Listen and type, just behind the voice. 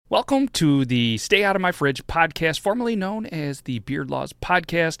Welcome to the Stay Out of My Fridge podcast, formerly known as the Beard Laws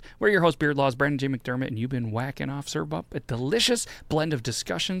podcast. We're your host, Beard Laws, Brandon J. McDermott, and you've been whacking off Serve Up, a delicious blend of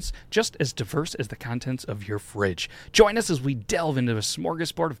discussions just as diverse as the contents of your fridge. Join us as we delve into a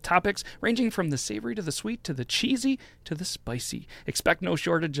smorgasbord of topics ranging from the savory to the sweet to the cheesy to the spicy. Expect no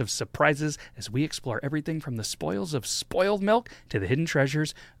shortage of surprises as we explore everything from the spoils of spoiled milk to the hidden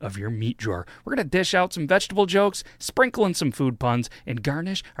treasures of your meat drawer. We're going to dish out some vegetable jokes, sprinkle in some food puns, and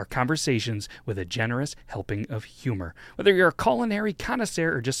garnish our conversations with a generous helping of humor. Whether you're a culinary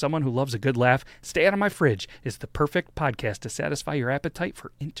connoisseur or just someone who loves a good laugh, Stay Out of My Fridge is the perfect podcast to satisfy your appetite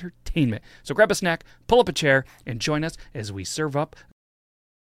for entertainment. So grab a snack, pull up a chair, and join us as we serve up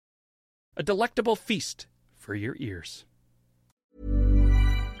a delectable feast for your ears.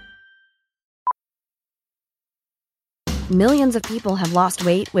 Millions of people have lost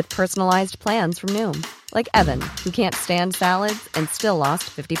weight with personalized plans from Noom. Like Evan, who can't stand salads and still lost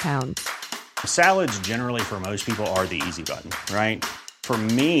 50 pounds. Salads generally for most people are the easy button, right? For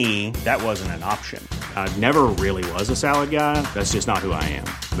me, that wasn't an option. I never really was a salad guy. That's just not who I am.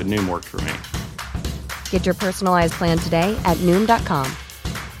 But Noom worked for me. Get your personalized plan today at Noom.com.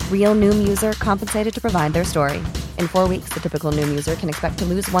 Real Noom user compensated to provide their story. In 4 weeks, the typical Noom user can expect to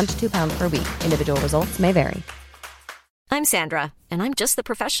lose 1 to 2 pounds per week. Individual results may vary. I'm Sandra, and I'm just the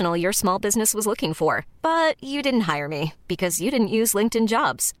professional your small business was looking for. But you didn't hire me because you didn't use LinkedIn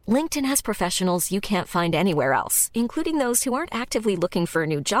Jobs. LinkedIn has professionals you can't find anywhere else, including those who aren't actively looking for a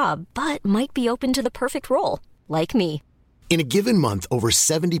new job, but might be open to the perfect role, like me. In a given month, over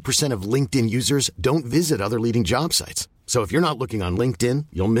 70% of LinkedIn users don't visit other leading job sites. So if you're not looking on LinkedIn,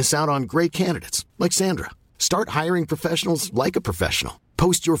 you'll miss out on great candidates like Sandra. Start hiring professionals like a professional.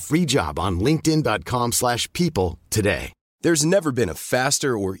 Post your free job on linkedin.com/people today. There's never been a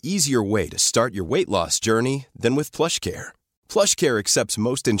faster or easier way to start your weight loss journey than with PlushCare. PlushCare accepts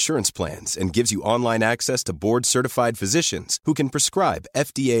most insurance plans and gives you online access to board-certified physicians who can prescribe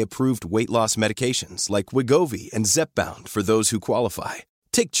FDA-approved weight loss medications like Wegovy and Zepbound for those who qualify.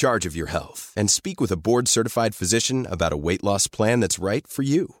 Take charge of your health and speak with a board-certified physician about a weight loss plan that's right for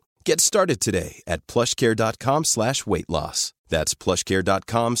you. Get started today at plushcare.com/weight loss. That's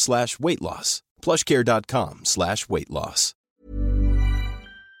plushcare.com/weight loss. plushcare.com/weight loss.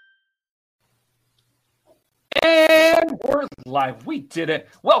 And we're live. We did it.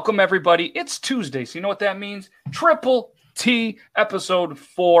 Welcome, everybody. It's Tuesday, so you know what that means? Triple T episode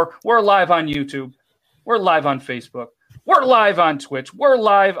 4. We're live on YouTube. We're live on Facebook. We're live on Twitch. We're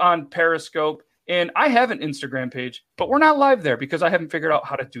live on Periscope. And I have an Instagram page, but we're not live there because I haven't figured out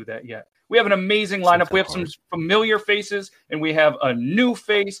how to do that yet. We have an amazing lineup. We have some familiar faces, and we have a new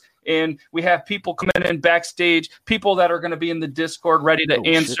face, and we have people coming in backstage, people that are going to be in the Discord ready to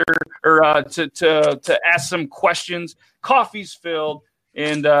answer or to ask some questions. Coffee's filled,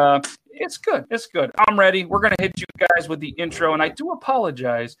 and it's good. It's good. I'm ready. We're going to hit you guys with the intro, and I do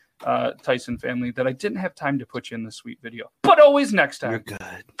apologize, Tyson family, that I didn't have time to put you in the sweet video, but always next time. You're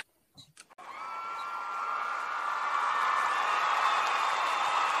good.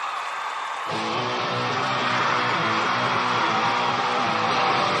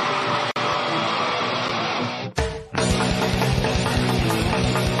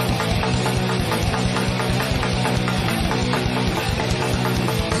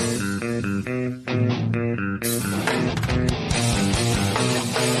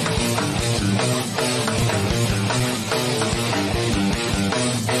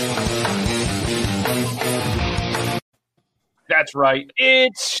 That's right.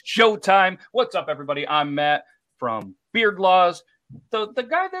 It's showtime. What's up, everybody? I'm Matt from Beard Laws, the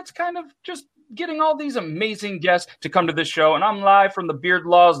guy that's kind of just getting all these amazing guests to come to this show. And I'm live from the Beard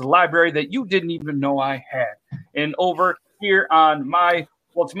Laws library that you didn't even know I had. And over here on to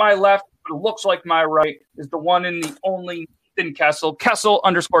my left, but it looks like my right, is the one and the only Nathan Kessel,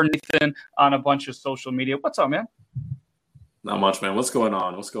 Kessel_Nathan on a bunch of social media. What's up, man? Not much, man. What's going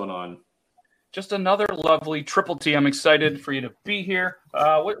on? Just another lovely Triple T. I'm excited for you to be here.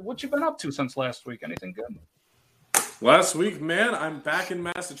 What you been up to since last week? Anything good? Last week, man, I'm back in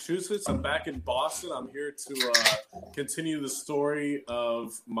Massachusetts. I'm back in Boston. I'm here to continue the story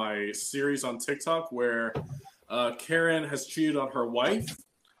of my series on TikTok where Karen has cheated on her wife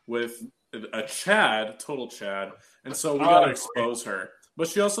with a Chad, total Chad. And so we got to expose her. But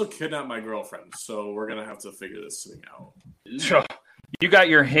she also kidnapped my girlfriend. So we're going to have to figure this thing out. Sure. You got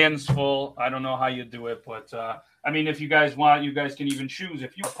your hands full. I don't know how you do it, but I mean, if you guys want, you guys can even choose.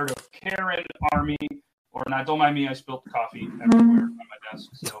 If you've heard of Karen Army or not, don't mind me. I spilled coffee everywhere on my desk.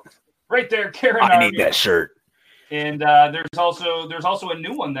 So right there, Karen Army. I need that shirt. And there's also a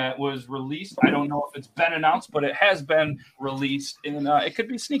new one that was released. I don't know if it's been announced, but it has been released, and it could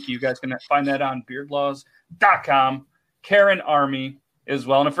be sneaky. You guys can find that on beardlaws.com. Karen Army as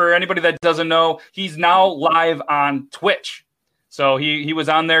well. And for anybody that doesn't know, he's now live on Twitch. So he was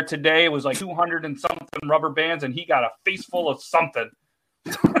on there today. It was like 200 and something rubber bands, and he got a face full of something.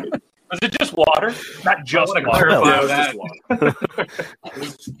 Was it just water? Not just water. Yeah, it was just water. It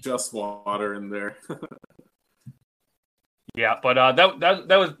was just water in there. Yeah, but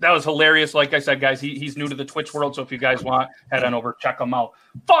that was hilarious. Like I said, guys, he's new to the Twitch world, so if you guys want, head on over, check him out.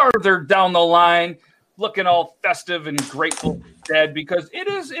 Farther down the line, looking all festive and grateful dead because it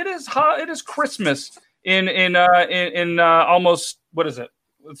is Christmas in almost, what is it?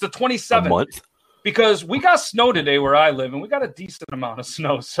 It's the 27th. A month. Because we got snow today where I live, and we got a decent amount of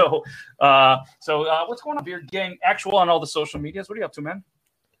snow. So what's going on, Beard Gang? Actual on all the social medias. What are you up to, man?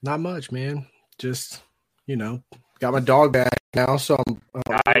 Not much, man. Just, got my dog back now, so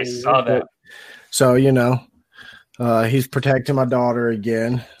I saw that. So, he's protecting my daughter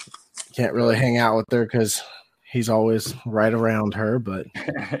again. Can't really hang out with her because he's always right around her, but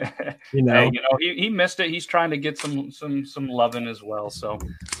hey, he missed it. He's trying to get some loving as well. So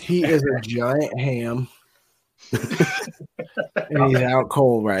he is a giant ham, and he's out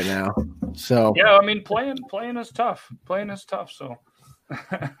cold right now. So yeah, I mean, playing is tough. So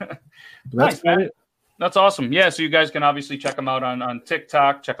nice, man. That's awesome. Yeah, so you guys can obviously check him out on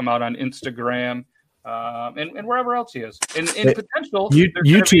TikTok, check him out on Instagram, and wherever else he is. In potential,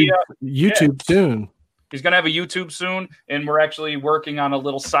 YouTube soon. He's going to have a YouTube soon, and we're actually working on a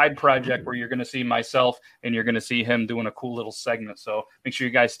little side project where you're going to see myself and you're going to see him doing a cool little segment. So make sure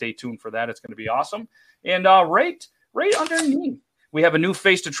you guys stay tuned for that. It's going to be awesome. And right underneath, we have a new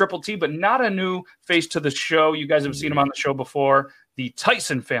face to Triple T, but not a new face to the show. You guys have seen him on the show before. The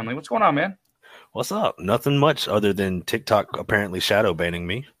Tyson family. What's going on, man? What's up? Nothing much other than TikTok apparently shadow banning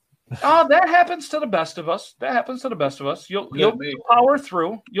me. Oh, that happens to the best of us. You'll power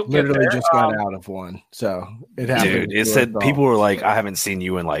through. You'll literally get there. Just got out of one, so it happened. Dude, it said people were like, "I haven't seen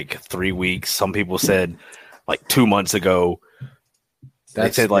you in like 3 weeks." Some people said like 2 months ago.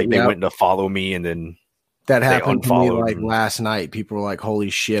 They said like they went to follow me, and then that happened to me like last night. People were like, "Holy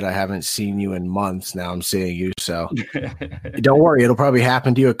shit, I haven't seen you in months. Now I'm seeing you." So don't worry, it'll probably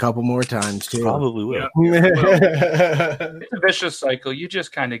happen to you a couple more times too. Probably will. It's a vicious cycle. You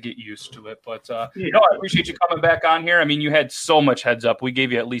just kind of get used to it. But I appreciate you coming back on here. I mean, you had so much heads up. We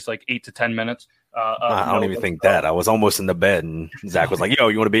gave you at least like 8 to 10 minutes. I don't even think that. I was almost in the bed, and Zach was like, "Yo,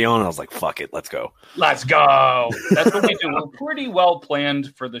 you want to be on?" And I was like, "Fuck it, let's go." Let's go. That's what we do. We're pretty well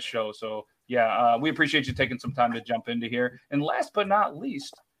planned for the show. So yeah, we appreciate you taking some time to jump into here. And last but not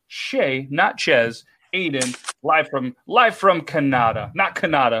least, Shay, not Ches, Aiden, live from Canada. Not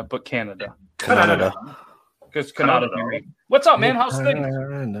Canada, but Canada. Canada. Because Canada. What's up, man? How's things?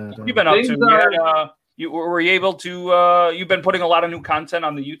 You've been up to? Were you able to? You've been putting a lot of new content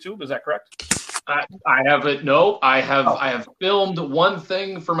on the YouTube. Is that correct? I haven't. No, I have filmed one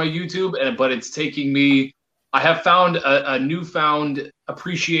thing for my YouTube, but it's taking me. I have found a newfound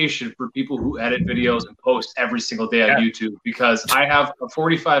appreciation for people who edit videos and post every single day on YouTube, because I have a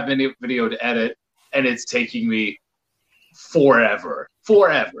 45-minute video to edit, and it's taking me forever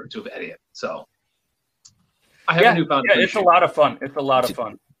to edit. So I have a newfound appreciation. It's a lot of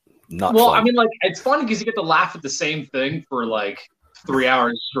fun. Not fun. I mean, like, it's funny because you get to laugh at the same thing for like 3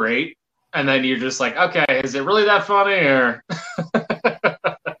 hours straight, and then you're just like, okay, is it really that funny? Or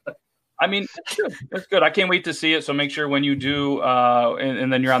I mean, it's good. I can't wait to see it. So make sure when you do,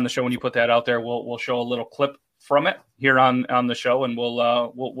 and then you're on the show when you put that out there, we'll show a little clip from it here on the show, and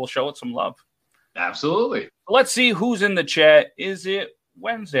we'll show it some love. Absolutely. Let's see who's in the chat. Is it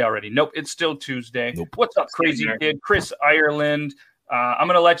Wednesday already? Nope, it's still Tuesday. Nope. What's up, crazy kid? Chris Ireland. I'm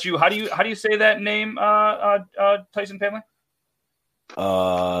gonna let you. How do you say that name? Tyson family.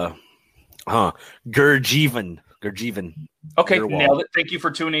 Gurjeevan. Okay, nailed it. Thank you for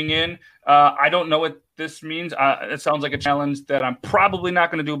tuning in. I don't know what this means. It sounds like a challenge that I'm probably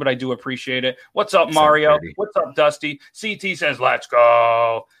not going to do, but I do appreciate it. What's up, Mario? What's up, Dusty? CT says, "Let's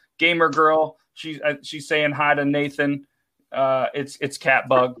go." Gamer girl. She's saying hi to Nathan. It's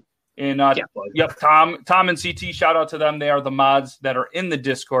Catbug. And yep, Tom and CT, shout out to them. They are the mods that are in the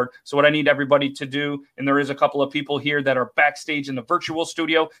Discord. So what I need everybody to do, and there is a couple of people here that are backstage in the virtual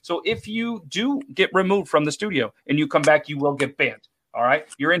studio. So if you do get removed from the studio and you come back, you will get banned. All right.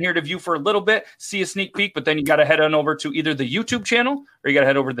 You're in here to view for a little bit, see a sneak peek, but then you got to head on over to either the YouTube channel or you got to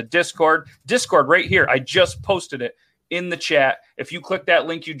head over to the Discord. Discord right here. I just posted it in the chat. If you click that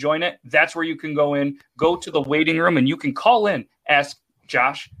link, you join it. That's where you can go to the waiting room, and you can call in, ask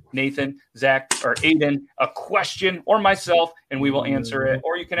Josh, Nathan, Zach, or Aiden a question or myself, and we will answer it.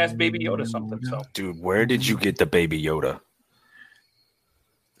 Or you can ask Baby Yoda something. So, dude, where did you get the Baby Yoda?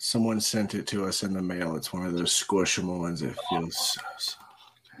 Someone sent it to us in the mail. It's one of those squishable ones. It feels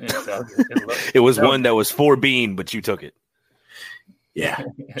it was one that was for Bean, but you took it. Yeah,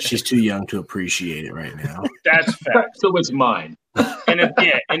 she's too young to appreciate it right now. That's fact. So it's mine.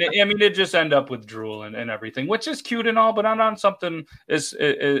 It just end up with drool and everything, which is cute and all, but on something is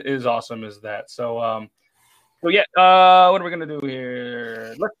awesome as that. So, what are we going to do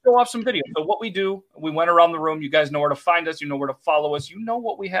here? Let's go off some video. So what we do, we went around the room. You guys know where to find us. You know where to follow us. You know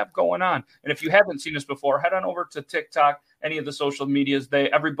what we have going on. And if you haven't seen us before, head on over to TikTok, any of the social medias.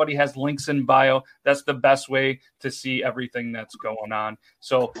 Everybody has links in bio. That's the best way to see everything that's going on.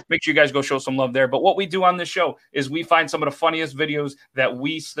 So make sure you guys go show some love there. But what we do on this show is we find some of the funniest videos that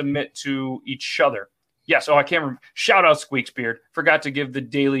we submit to each other. Yes, I can't remember. Shout out Squeaksbeard. Forgot to give the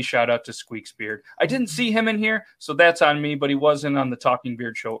daily shout out to Squeaksbeard. I didn't see him in here, so that's on me, but he wasn't on the Talking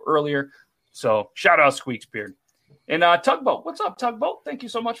Beard show earlier. So shout out Squeaksbeard. And Tugboat, what's up, Tugboat? Thank you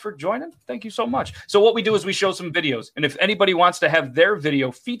so much for joining. Thank you so much. So what we do is we show some videos. And if anybody wants to have their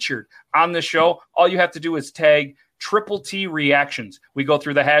video featured on the show, all you have to do is tag Triple T Reactions. We go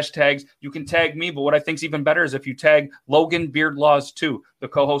through the hashtags. You can tag me, but what I think is even better is if you tag Logan Beardlaws 2, the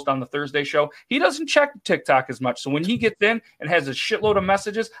co-host on the Thursday show. He doesn't check TikTok as much. So when he gets in and has a shitload of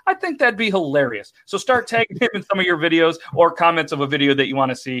messages, I think that'd be hilarious. So start tagging him in some of your videos or comments of a video that you want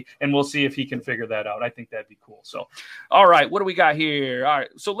to see, and we'll see if he can figure that out. I think that'd be cool. So, all right, what do we got here? All right,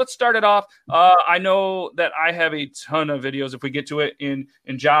 so let's start it off. I know that I have a ton of videos. If we get to it in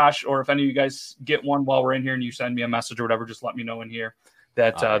Josh, or if any of you guys get one while we're in here and you send me a message or whatever, just let me know in here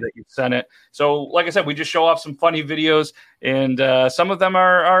that you sent it. So like I said, we just show off some funny videos, and some of them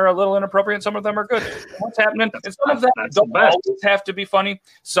are a little inappropriate and some of them are good. What's happening? And some of them don't always have to be funny.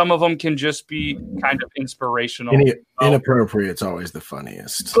 Some of them can just be kind of inspirational. Inappropriate's always the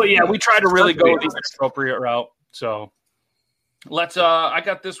funniest. So yeah, we try to really go the inappropriate route. So let's I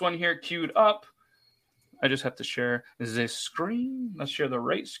got this one here queued up. I just have to share this screen. Let's share the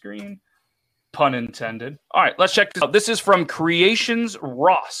right screen. Pun intended. All right, let's check this out. This is from Creations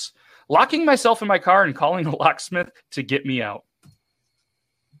Ross. Locking myself in my car and calling a locksmith to get me out.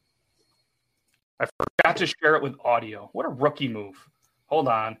 I forgot to share it with audio. What a rookie move. Hold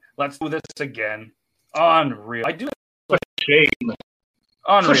on. Let's do this again. Unreal. I do. A shame.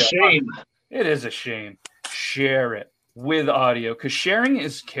 Unreal. It's a shame. It is a shame. Share it with audio, because sharing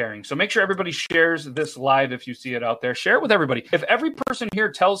is caring. So make sure everybody shares this live if you see it out there. Share it with everybody. If every person here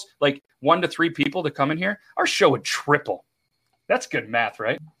tells like 1 to 3 people to come in here, our show would triple. That's good math,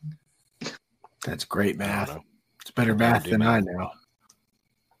 right? That's great math. It's better math than I know.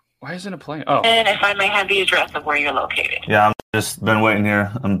 Why isn't it playing? Oh. And if I may have the address of where you're located. Yeah, I'm just been waiting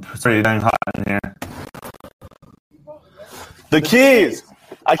here. I'm pretty dang hot in here. The keys!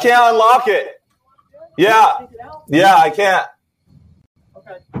 I can't unlock it. Yeah. Yeah, I can't.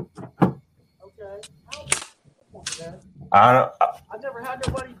 Okay. I've never had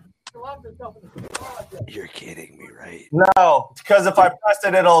nobody lock themselves in the garage. You're kidding me, right? No, because if I press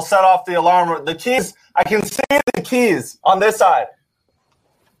it, it'll set off the alarm. The keys, I can see the keys on this side.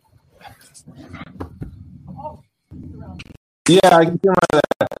 Yeah, I can see them right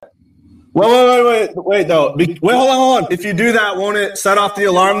there. Wait, though. Wait, hold on. If you do that, won't it set off the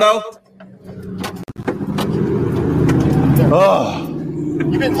alarm, though? Oh.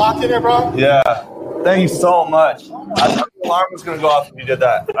 You been locked in there, bro? Yeah. Thank you so much. I thought the alarm was going to go off if you did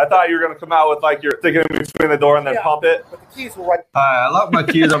that. I thought you were going to come out with like you're sticking in between the door and then pump it. But the keys were right. I locked my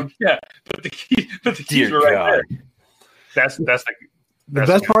keys. Yeah, but the keys were right there. That's the best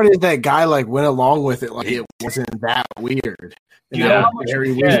part is that guy like went along with it like it wasn't that weird. Yeah, He's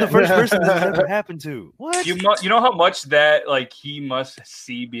the first person that ever happened to. What? You know how much that like he must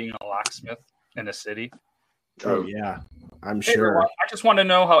see being a locksmith in a city. Oh yeah, I'm Hey, sure. everyone, I just want to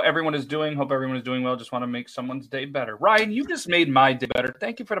know how everyone is doing. Hope everyone is doing well. Just want to make someone's day better. Ryan, you just made my day better.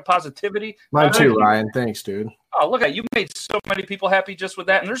 Thank you for the positivity. Mine too, Ryan. Thanks, dude. Oh, look at you made so many people happy just with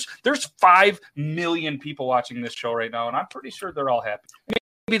that. And there's 5 million people watching this show right now, and I'm pretty sure they're all happy.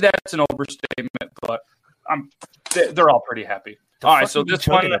 Maybe that's an overstatement, but they're all pretty happy. All right, so this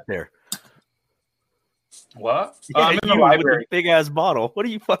one up there. What? Yeah, I'm in the library. Big ass bottle. What are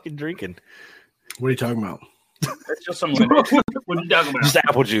you fucking drinking? What are you talking about? It's just some lemon. What are you talking about? Just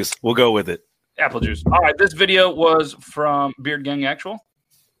apple juice. We'll go with it. Apple juice. All right, this video was from Beard Gang Actual.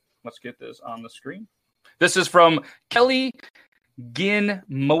 Let's get this on the screen. This is from Kelly Ginn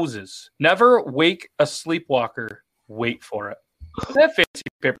Moses. Never wake a sleepwalker. Wait for it. That fancy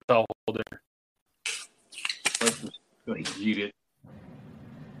paper towel holder. Let's just go eat it.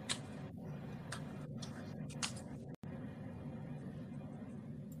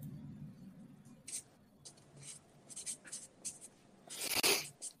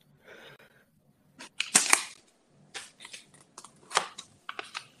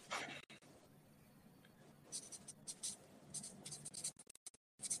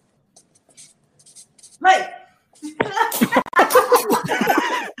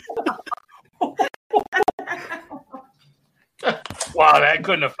 Oh, that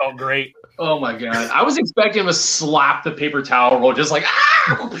couldn't have felt great. Oh my god! I was expecting him to slap the paper towel roll, just like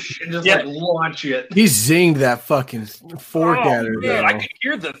and just like launch it. He zinged that fucking fork at her. Man, I could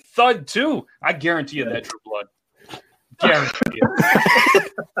hear the thud too. I guarantee you that True Blood. Guarantee you.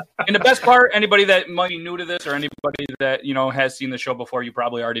 And the best part, anybody that might be new to this or anybody that has seen the show before, you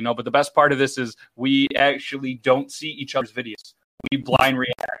probably already know. But the best part of this is we actually don't see each other's videos. We blind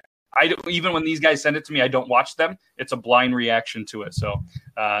react. Even when these guys send it to me, I don't watch them. It's a blind reaction to it. So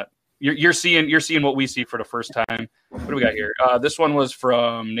you're seeing what we see for the first time. What do we got here? This one was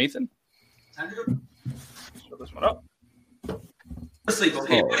from Nathan. Show this one up. Sleep,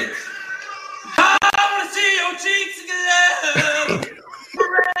 okay? I want to see your cheeks again.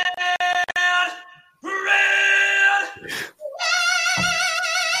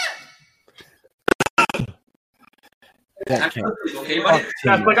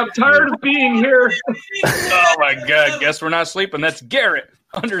 Like I'm tired of being here. Oh my god! Guess we're not sleeping. That's Garrett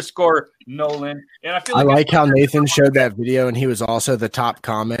 _Nolan. And I like how Nathan showed that video, and he was also the top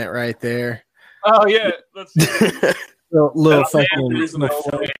comment right there. Oh yeah, let's little fucking. The reason I say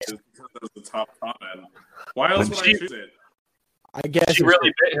it is because it was the top comment. Why else would I choose it? I guess she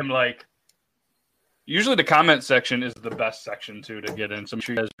really bit him. Like, usually the comment section is the best section too to get in. So I'm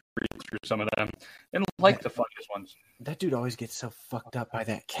sure you guys read through some of them and like the funniest ones. That dude always gets so fucked up by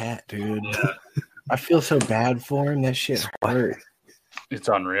that cat, dude. I feel so bad for him. That shit hurt. It's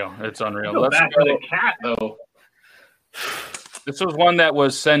unreal. It's unreal. I feel bad for the cat though. This was one that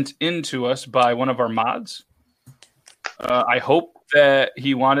was sent in to us by one of our mods. I hope that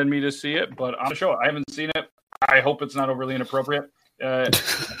he wanted me to see it, but on the show, I haven't seen it. I hope it's not overly inappropriate.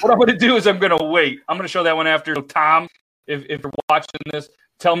 What I'm going to do is I'm going to wait. I'm going to show that one after. So Tom, if you're watching this,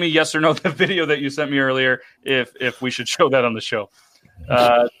 tell me yes or no the video that you sent me earlier if we should show that on the show.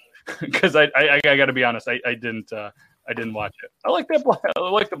 Because I got to be honest, I didn't watch it. I like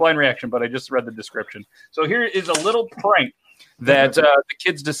the blind reaction, but I just read the description. So here is a little prank that the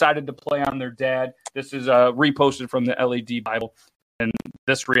kids decided to play on their dad. This is reposted from the LED Bible, and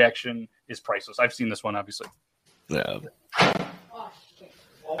this reaction is priceless. I've seen this one, obviously. Yeah. Oh, shit.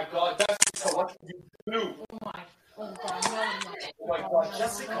 Oh my god, Jessica, what did you do? Oh my god, no. Oh my god,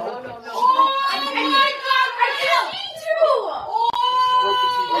 Jessica. No. Oh my god, I didn't mean to! Oh,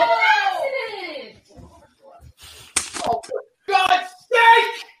 accident! Oh, for God's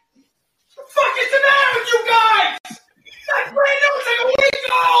sake! What the fuck is the matter with you guys? That brand new was like a week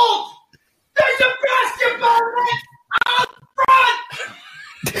old! There's a basketball net out front!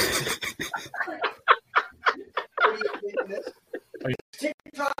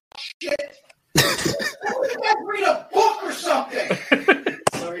 TikTok shit. You guys read a book or something.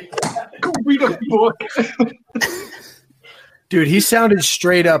 Sorry. Go read a book. Dude, he sounded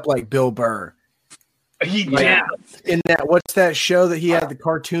straight up like Bill Burr. He did. Like, in that, what's that show that he had, the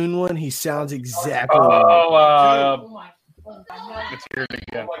cartoon one? He sounds exactly like. Let's hear it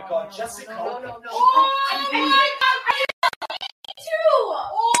again. Oh my god, Jessica. No. Oh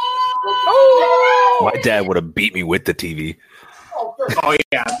my god, My dad would have beat me with the TV. Oh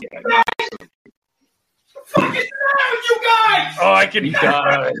yeah. What the fuck is the matter with you guys? Oh, I can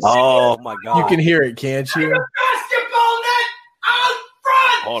hear. Oh my god. You can hear it, can't you? There's a basketball net out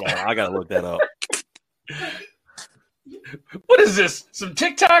front. Hold on, I gotta look that up. What is this? Some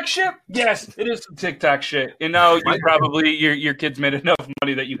TikTok shit? Yes, it is some TikTok shit. You know, you probably your kids made enough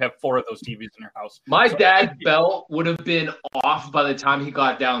money that you have 4 of those TVs in your house. My dad's belt would have been off by the time he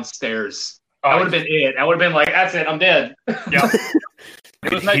got downstairs. That would have been it. I would have been like, "That's it, I'm dead." Yeah.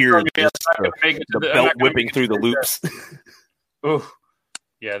 It was nice hear for me. the belt whipping through the loops. Ooh.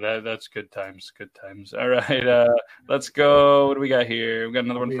 Yeah, that's good times. Good times. All right, let's go. What do we got here? We got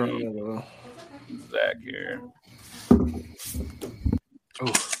another one from Zach here. Ooh.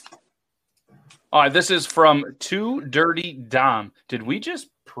 All right, this is from Too Dirty Dom. Did we just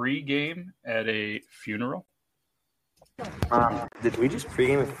pregame at a funeral? Did we just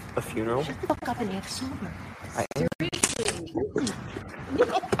pregame a funeral? Shut the fuck up and act sober.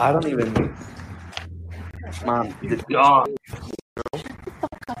 I don't even. Mom, did we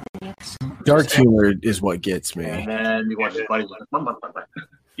Dark humor is what gets me. And then you watch his buddy.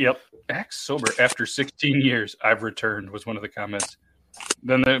 Yep. Act sober after 16 years. I've returned was one of the comments.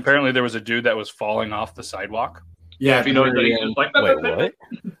 Then apparently there was a dude that was falling off the sidewalk. Yeah, if you know that, he's like, wait, what?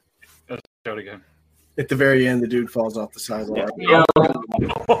 Let's show it again. At the very end, the dude falls off the sidewalk. Yeah.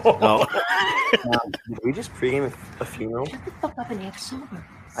 No. Did we just pregame a funeral? Shut the fuck up and act sober.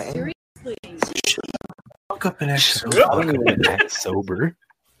 Seriously. Fuck up and act sober. I don't even act sober.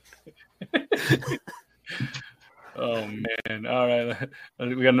 Oh man! All right,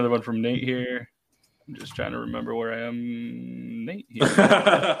 we got another one from Nate here. I'm just trying to remember where I am. Nate here.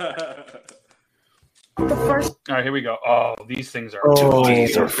 The first All right, here we go. Oh, these things are.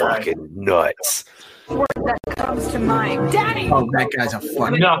 These are fucking nuts. word that comes to mind. Daddy! Oh, that guy's a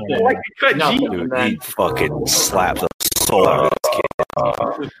fucking Dude, he fucking slaps the soul out of this kid.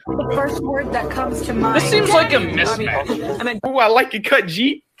 The first word that comes to mind. This seems like a Daddy! mismatch. I mean, Oh, I like it cut,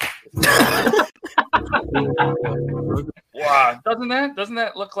 G. Wow, doesn't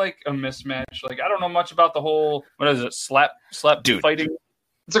that look like a mismatch? Like I don't know much about the whole what is it slap Dude, fighting.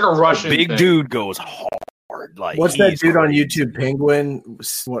 It's like a Russian big thing. dude goes hard. Like what's that he's dude on crazy. YouTube? Penguin,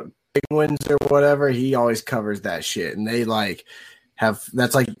 what Penguins or whatever? He always covers that shit, and they like have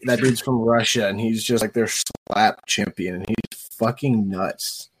that's like that dude's from Russia, and he's just like their slap champion, and he's fucking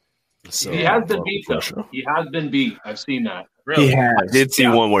nuts. So, He has been beat, though. He has been beat. I've seen that. Really? He has. I did see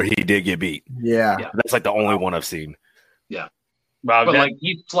one where he did get beat. Yeah. That's like the only one I've seen. Yeah. Wow, But like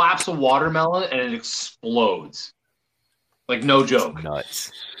he slaps a watermelon and it explodes. Like no joke.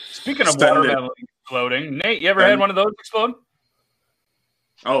 Nuts. Speaking of watermelon exploding, Nate, you ever had one of those explode?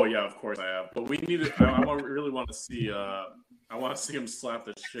 Oh yeah, of course I have. But we need to. I really want to see. I want to see him slap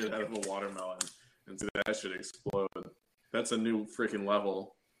the shit out of a watermelon and see that shit explode. That's a new freaking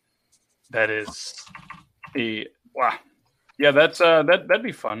level. That is wow. Yeah, that's that'd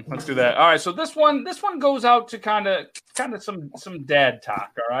be fun. Let's do that. All right, so this one goes out to kind of some dad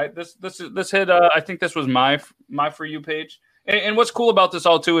talk. All right, this hit. I think this was my For You page. And what's cool about this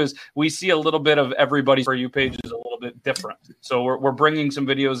all too is we see a little bit of everybody's For You page is a little bit different. So we're bringing some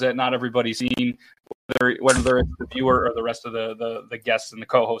videos that not everybody's seen, whether it's the viewer or the rest of the guests and the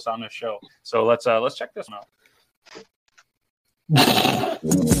co-hosts on this show. So let's check this one out.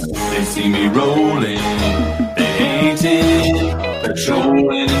 They see me rolling, they hating,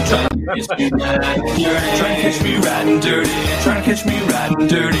 patrolling and trying to catch me riding dirty, trying to catch me riding dirty, trying to catch me riding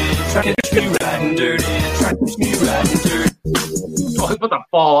dirty, trying to catch me riding dirty, trying to catch me riding dirty. Oh, it's about to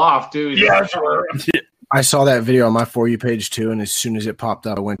fall off, dude. Yeah, I saw that video on my For You page too, and as soon as it popped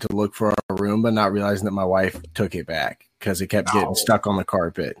up, I went to look for a Roomba, not realizing that my wife took it back because it kept getting stuck on the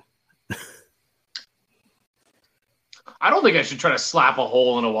carpet. I don't think I should try to slap a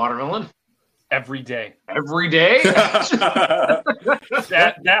hole in a watermelon. Every day. Every day? that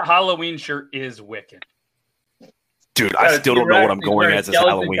Halloween shirt is wicked. Dude, I still don't know what I'm going as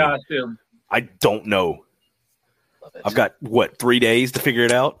Halloween. Costume. I don't know. I've got, 3 days to figure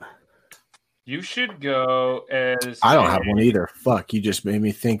it out? You should go as... I don't have one either. Fuck, you just made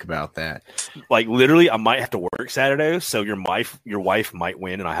me think about that. Like, literally, I might have to work Saturday, so your wife might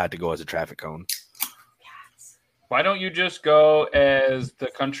win, and I had to go as a traffic cone. Why don't you just go as the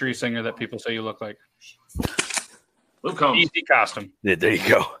country singer that people say you look like? Luke Combs. Easy costume. Yeah, there you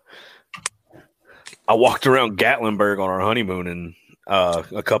go. I walked around Gatlinburg on our honeymoon, and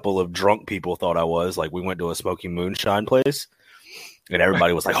a couple of drunk people thought I was. Like, we went to a smoky moonshine place, and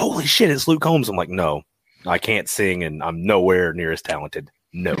everybody was like, holy shit, it's Luke Combs. I'm like, no, I can't sing, and I'm nowhere near as talented.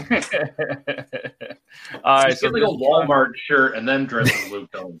 No. All right, so get like a Walmart shirt and then dress as Luke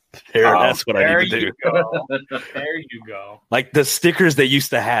Combs. That's what I need to do. There you go. Like the stickers they used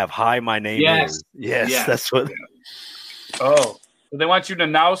to have. Hi, my name is. Yes, that's what. Oh, so they want you to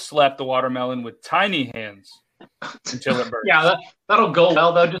now slap the watermelon with tiny hands until it burns. Yeah, that'll go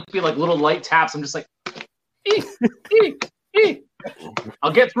well. That'll just be like little light taps. I'm just like,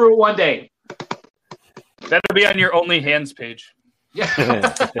 I'll get through it one day. That'll be on your Only Hands page. Yeah.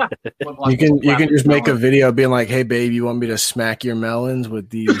 You can just make a video being like, hey babe, you want me to smack your melons with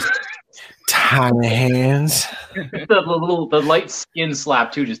these tiny hands? the light skin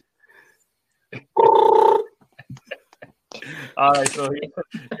slap too, just all right, so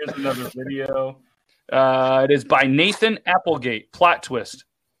here's another video. It is by Nathan Applegate. Plot twist.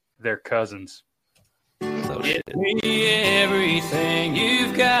 They're cousins. Give me everything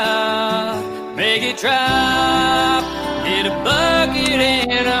you've got. Make it drop. Get a bucket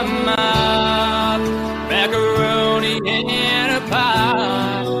and a mop. Macaroni and a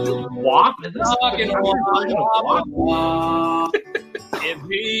pie. Wop? Give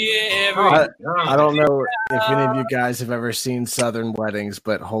me I everything. don't know if any of you guys have ever seen Southern weddings,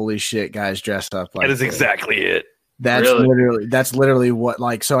 but holy shit, guys dress up like That is this. exactly it. That's literally what,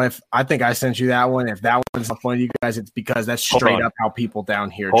 like, so if I think I sent you that one, if that one's not fun to you guys, it's because that's straight up how people down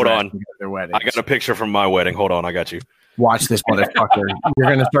here Hold dress on. to their weddings. I got a picture from my wedding. Hold on, I got you. Watch this motherfucker. You're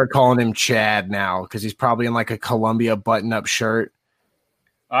going to start calling him Chad now because he's probably in like a Columbia button-up shirt.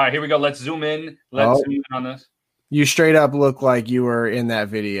 All right, here we go. Let's zoom in. Let's zoom in on this. You straight up look like you were in that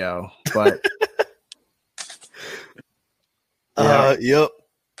video, but Yep.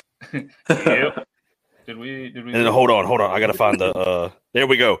 Yep. Did we? And then hold on. I gotta find the. There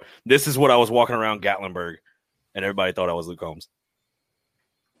we go. This is what I was walking around Gatlinburg, and everybody thought I was Luke Combs.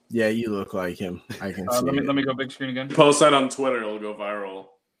 Yeah, you look like him. I can see. Let me go big screen again. Post that on Twitter; it'll go viral.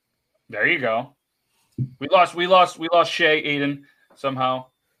 There you go. We lost Shay Aiden somehow.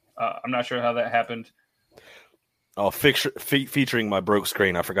 I'm not sure how that happened. Oh, featuring my broke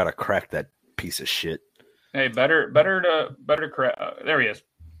screen. I forgot to crack that piece of shit. Hey, better crack. There he is.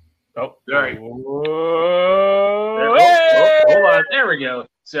 Oh, sorry. Whoa. Hey! Hold on. There we go.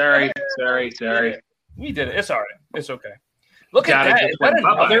 Sorry. We did it. It's all right. It's okay. Look Got at it. that. Is that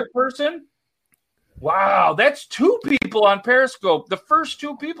another person? Wow, that's 2 people on Periscope. The first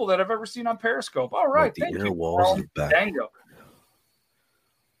 2 people that I've ever seen on Periscope. All right. The inner walls of back. Dango.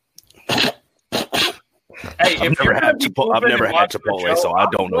 Hey, I've never had Chipotle, so I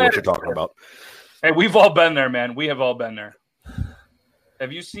don't know what you're talking about. Hey, we've all been there, man. We have all been there.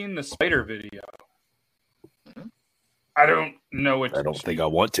 Have you seen the spider video? I don't know what. I don't think I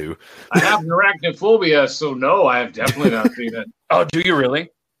want to. I have arachnophobia, so no, I have definitely not seen it. Oh, do you really?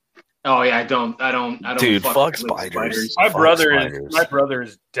 Oh yeah, I don't. Dude, fuck spiders. My brother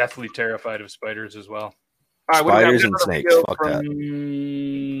is deathly terrified of spiders as well. All right, spiders and snakes. Fuck that.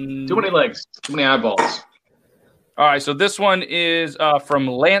 Too many legs. Too many eyeballs. All right, so this one is from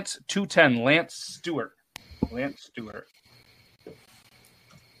Lance 210. Lance Stewart.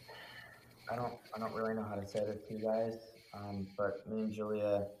 I don't really know how to say this to you guys, but me and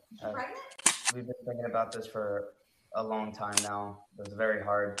Julia, we've been thinking about this for a long time now. It was a very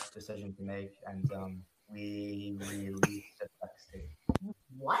hard decision to make, and we released a sex tape.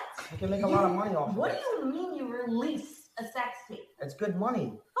 What? We can make a lot of money off of it. What do you mean you release a sex tape? It's good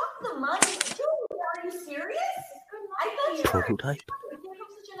money. Fuck the money. Dude, are you serious? I thought you were Prototype.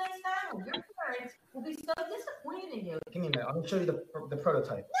 from such a nice family. Your parents will be so disappointed in you. Give me a minute. I'm going to show you the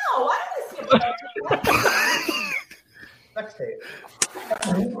prototype. No, I don't want to see a prototype. Sex tape.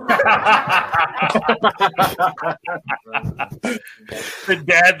 The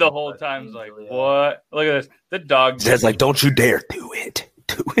dad the whole time's like, what? Look at this. The dog. Dad's like, don't you dare do it.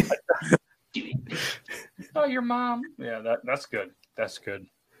 Oh, your mom. Yeah, that's good. That's good.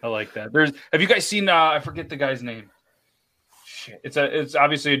 I like that. Have you guys seen? I forget the guy's name. Shit. It's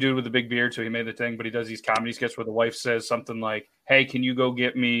obviously a dude with a big beard, so he made the thing. But he does these comedy sketches where the wife says something like, "Hey, can you go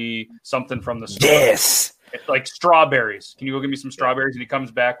get me something from the store?" Yes. It's like strawberries. Can you go get me some strawberries? And he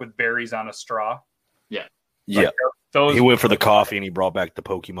comes back with berries on a straw. Yeah. Yeah. Those. He went for the coffee and he brought back the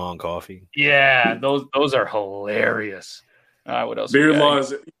Pokemon coffee. Yeah, those are hilarious. What else? Beard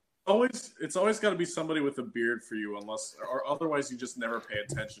laws. It's always got to be somebody with a beard for you, or otherwise you just never pay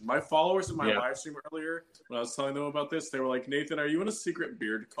attention. My followers in my live stream earlier, when I was telling them about this, they were like, "Nathan, are you in a secret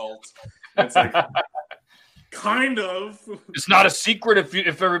beard cult?" And it's like, kind of. It's not a secret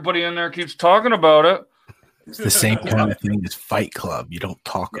if everybody in there keeps talking about it. It's the same kind of thing as Fight Club. You don't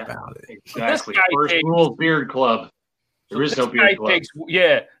talk about it. Exactly. First rule, beard club. There is no beard club.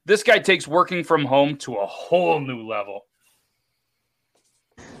 This guy takes working from home to a whole new level.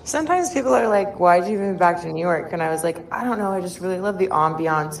 Sometimes people are like, why'd you move back to New York? And I was like, I don't know. I just really love the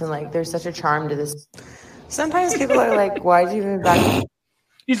ambiance and like there's such a charm to this. Sometimes people are like, why'd you move back?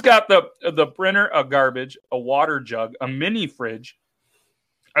 He's got the printer, a garbage, a water jug, a mini fridge.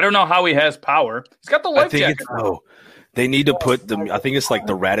 I don't know how he has power. He's got the life jacket. They need to put I think it's like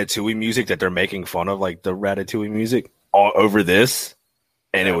the Ratatouille music that they're making fun of, like the Ratatouille music all over this,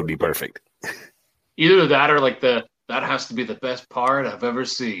 and it would be perfect. Either that or like that has to be the best part I've ever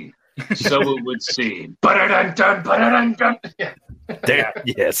seen. So it would seem. Ba-da-dun-dun, ba-da-dun-dun. There,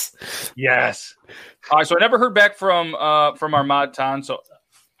 yes. All right, so I never heard back from our mod Ton, so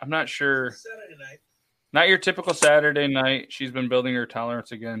I'm not sure. Saturday night. Not your typical Saturday night. She's been building her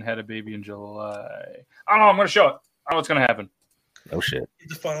tolerance again. Had a baby in July. I don't know. I'm going to show it. I don't know what's going to happen. No shit.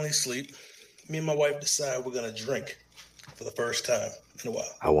 To finally sleep, me and my wife decide we're going to drink for the first time in a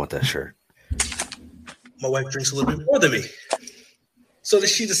while. I want that shirt. My wife drinks a little bit more than me. So that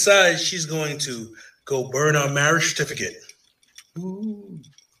she decides she's going to go burn our marriage certificate. Ooh.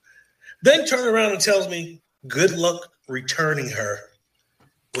 Then turn around and tells me, good luck returning her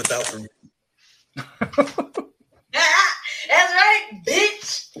without permission. That's right,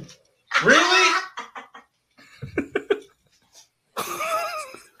 bitch. Really?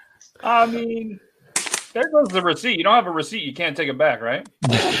 I mean, there goes the receipt. You don't have a receipt, you can't take it back, right?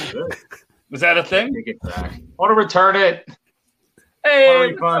 Is that a thing? Take it back. I want to return it.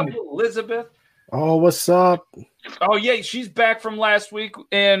 Hey, what's up, Elizabeth. Oh, what's up? Oh, yeah, she's back from last week,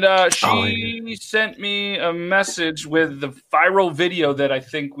 and she sent me a message with the viral video that I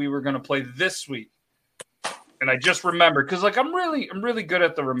think we were going to play this week. And I just remembered because like I'm really good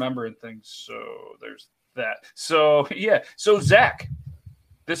at the remembering things. So there's that. So yeah. So Zach,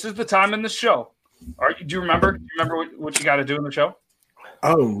 this is the time in the show. Do you remember? Do you remember what you got to do in the show?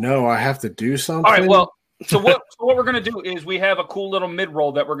 Oh no, I have to do something. All right. Well, so what we're going to do is we have a cool little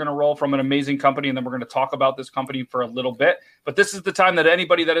mid-roll that we're going to roll from an amazing company, and then we're going to talk about this company for a little bit. But this is the time that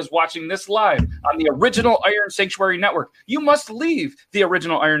anybody that is watching this live on the original Iron Sanctuary Network, you must leave the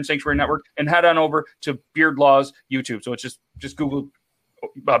original Iron Sanctuary Network and head on over to Beard Laws YouTube. So it's just Google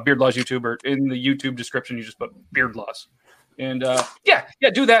Beard Laws YouTube, or in the YouTube description, you just put Beard Laws. And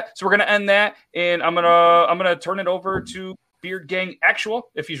do that. So we're gonna end that, and I'm gonna turn it over to Beard Gang Actual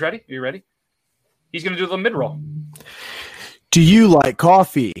if he's ready. Are you ready? He's gonna do the mid roll. Do you like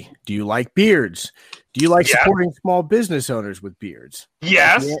coffee? Do you like beards? Do you like supporting small business owners with beards?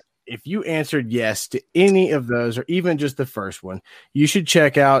 Yes. If you answered yes to any of those, or even just the first one, you should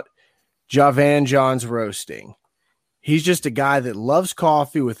check out Javan John's Roasting. He's just a guy that loves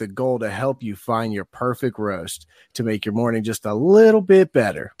coffee with a goal to help you find your perfect roast to make your morning just a little bit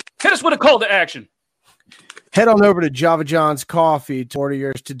better. Hit us with a call to action. Head on over to Java John's Coffee to order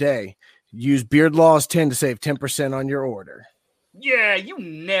yours today. Use Beard Laws 10 to save 10% on your order. Yeah, you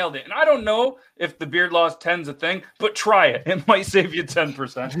nailed it. And I don't know if the Beard Laws 10's a thing, but try it. It might save you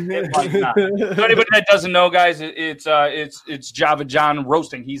 10%. It might not. So anybody that doesn't know, guys, it's Java John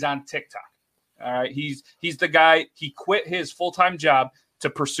Roasting. He's on TikTok. All right. He's the guy. He quit his full-time job to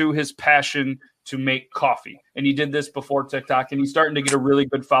pursue his passion to make coffee. And he did this before TikTok, and he's starting to get a really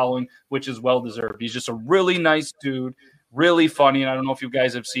good following, which is well-deserved. He's just a really nice dude, really funny. And I don't know if you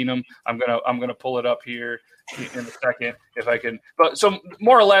guys have seen him. I'm gonna pull it up here in a second if I can. But so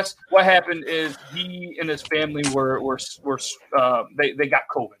more or less what happened is he and his family were they got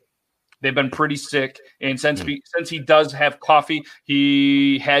COVID. They've been pretty sick, and since he does have coffee,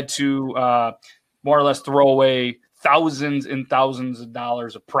 he had to more or less throw away thousands and thousands of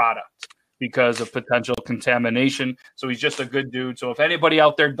dollars of product because of potential contamination. So he's just a good dude. So if anybody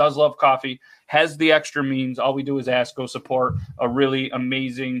out there does love coffee, has the extra means, all we do is ask, go support a really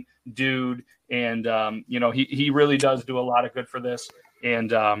amazing dude. And, he really does do a lot of good for this.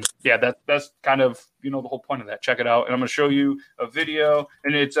 And, that's kind of, the whole point of that. Check it out. And I'm going to show you a video.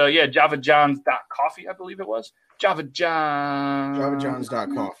 And it's, JavaJohns.coffee, I believe it was.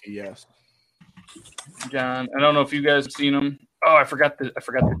 JavaJohns.coffee, yes. John, I don't know if you guys have seen him. Oh, I forgot the G.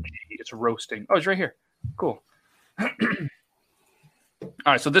 It's roasting. Oh, it's right here. Cool. All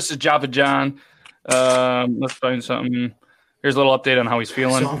right, so this is Java John. Let's find something. Here's a little update on how he's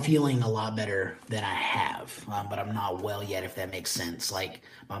feeling. So I'm feeling a lot better than I have, but I'm not well yet, if that makes sense. Like,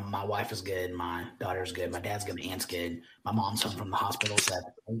 my wife is good, my daughter's good, my dad's good, my aunt's good. My mom's home from the hospital, so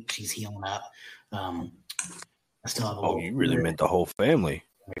she's healing up. I still have a little. Oh, you really meant the whole family.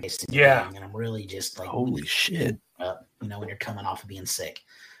 Yeah. And I'm really just like, holy shit. When you're coming off of being sick.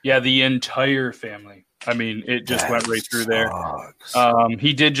 Yeah, the entire family. I mean, it just went right through there.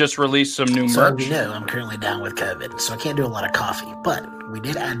 He did just release some new So merch. I'm currently down with COVID, so I can't do a lot of coffee, but we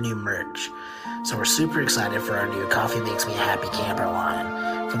did add new merch. So we're super excited for our new Coffee Makes Me a Happy camper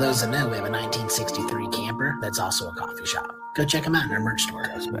line. For those that know, we have a 1963 camper that's also a coffee shop. Go check them out in our merch store.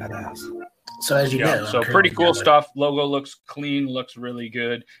 That's badass. So as you know, so pretty cool stuff. Logo looks clean, looks really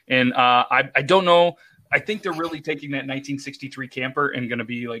good. And I don't know. I think they're really taking that 1963 camper and going to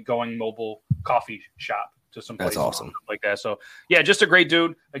be like going mobile coffee shop to some places. That's awesome. Like that. So yeah, just a great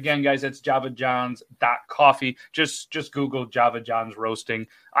dude. Again, guys, that's JavaJohns.coffee. Just Google Java John's Roasting.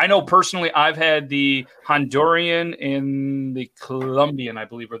 I know personally I've had the Honduran and the Colombian, I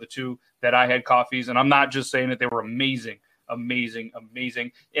believe, are the two that I had coffees. And I'm not just saying that they were amazing. Amazing.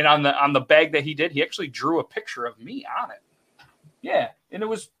 And on the bag that he did, he actually drew a picture of me on it. Yeah, and it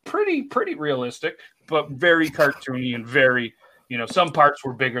was pretty realistic, but very cartoony and very, some parts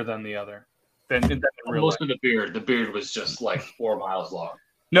were bigger than the other. Most of the beard was just like 4 miles long.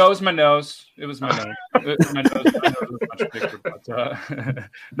 No, it was my nose. My nose was much bigger, but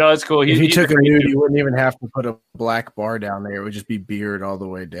no, it's cool. If he took a nude, you wouldn't even have to put a black bar down there. It would just be beard all the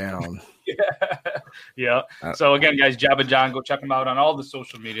way down. Yeah. So again, guys, Java John, go check him out on all the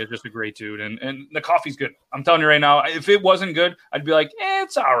social media. Just a great dude, and the coffee's good. I'm telling you right now, if it wasn't good, I'd be like,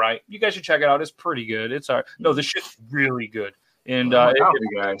 it's all right. You guys should check it out. It's pretty good. It's all right. No, this shit's really good. And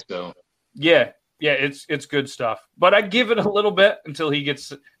yeah, it's good stuff. But I give it a little bit until he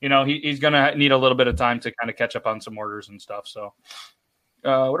gets, he's gonna need a little bit of time to kind of catch up on some orders and stuff. So,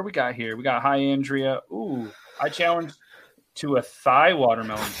 what do we got here? We got Hi Andrea. Ooh, I challenged to a thigh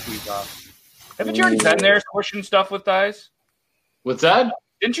watermelon squeeze off. Haven't you already been there squishing stuff with thighs? What's that?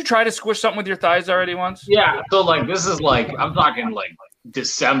 Didn't you try to squish something with your thighs already once? Yeah. So like, this is like, I'm talking like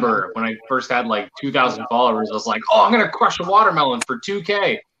December when I first had like 2,000 followers. I was like, oh, I'm going to crush a watermelon for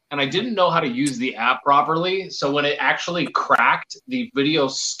 2K. And I didn't know how to use the app properly. So when it actually cracked, the video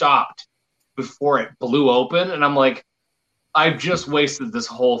stopped before it blew open. And I'm like, I've just wasted this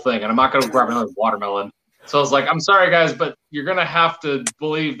whole thing. And I'm not going to grab another watermelon. So I was like, I'm sorry, guys, but you're going to have to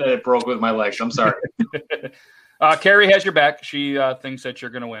believe that it broke with my legs. I'm sorry. Carrie has your back. She thinks that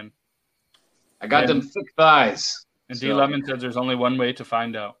you're going to win. I got them thick thighs. And D. Lemon says there's only one way to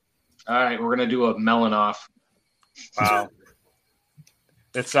find out. All right, we're going to do a melon off. Wow.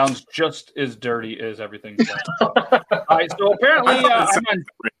 It sounds just as dirty as everything. All right, so apparently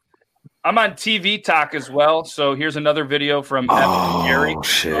I'm on TV Talk as well. So here's another video from Evan Gary. Oh,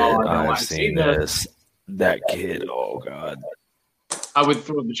 shit. I've seen this. That kid. Oh, God. I would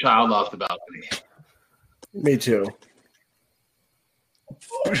throw the child off the balcony. Me too.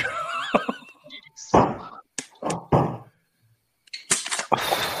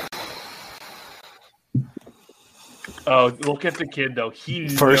 Oh, look at the kid, though.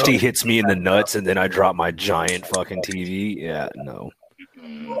 First he hits me in the nuts, and then I drop my giant fucking TV. Yeah, no.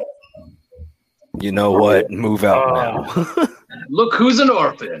 You know what? Move out now. Look who's an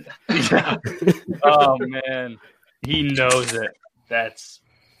orphan. Yeah. Oh, man. He knows it.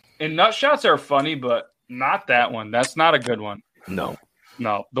 And nut shots are funny, but not that one. That's not a good one. No.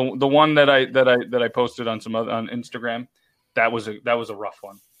 The one that I posted on on Instagram, that was a rough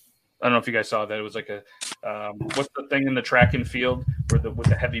one. I don't know if you guys saw that. It was like a what's the thing in the track and field with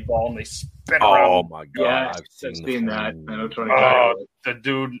the heavy ball and they spin around. Oh my God! Yeah, I've seen that. I know the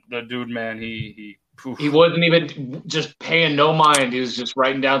dude, man, he wasn't even just paying no mind. He was just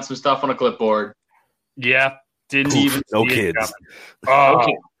writing down some stuff on a clipboard. Yeah, didn't even no see it kids.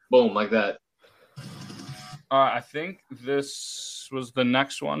 Okay, boom, like that. I think this was the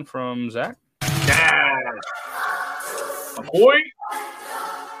next one from Zach. Yeah. Ahoy!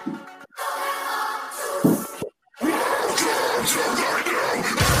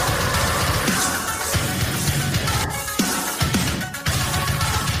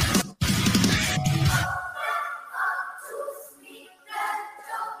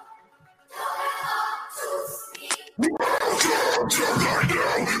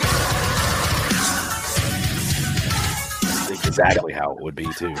 Exactly how it would be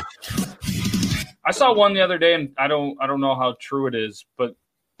too. I saw one the other day, and I don't know how true it is, but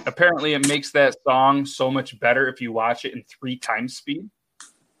apparently it makes that song so much better if you watch it in 3 times speed.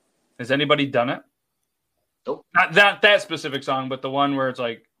 Has anybody done it? Nope. Not that specific song, but the one where it's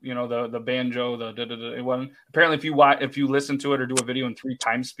like, you know, the banjo, the one. Apparently, if you listen to it or do a video in 3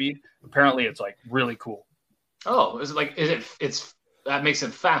 times speed, apparently it's like really cool. Oh, that makes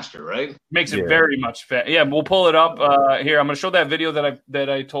it faster, right? Makes it very much fast. Yeah, we'll pull it up here. I'm going to show that video that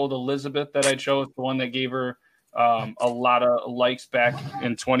I told Elizabeth that I'd show. It's the one that gave her a lot of likes back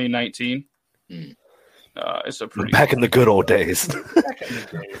in 2019. It's a pretty back in the good old days. Back in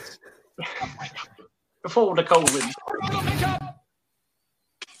the days. Before the COVID.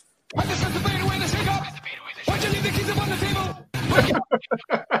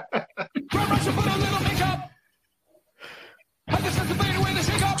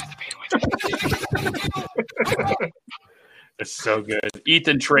 It's so good.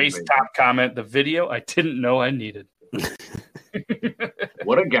 Ethan Trace, top comment, the video I didn't know I needed.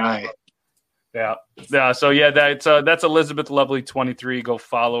 What a guy. Yeah. So yeah, that's Elizabeth Lovely 23. Go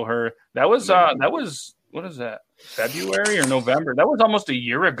follow her. That was what is that? February or November? That was almost a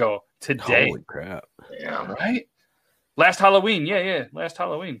year ago today. Holy crap. Yeah. Right? Last Halloween. Yeah. Last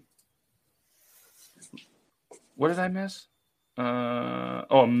Halloween. What did I miss?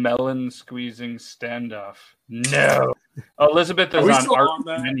 A melon squeezing standoff. No. Elizabeth is on our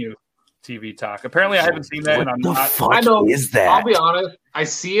menu TV Talk. Apparently, I haven't seen that, and I'm not. Fuck I know. Is that? I'll be honest. I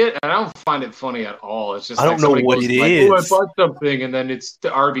see it, and I don't find it funny at all. It's just I don't know what it is. Oh, I bought something, and then it's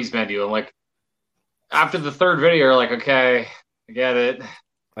the Arby's menu. I'm like, after the third video, you're like, okay, I get it.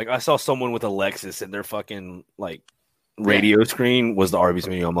 Like I saw someone with a Lexus, and their fucking like radio screen was the Arby's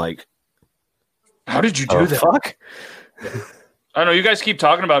menu. I'm like, how did you do that? Fuck. I know you guys keep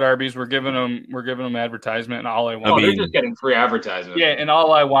talking about Arby's. We're giving them advertisement, and all I want. They're just getting free advertisement. Yeah, and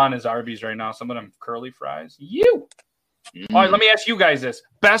all I want is Arby's right now. Some of them curly fries. All right, let me ask you guys this: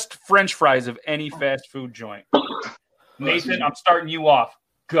 best French fries of any fast food joint. Nathan, I'm starting you off.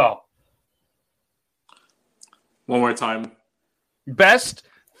 Go. One more time. Best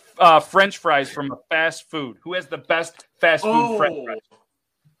French fries from a fast food. Who has the best fast food French fries?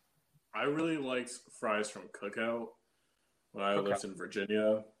 I really liked fries from Cookout when I lived in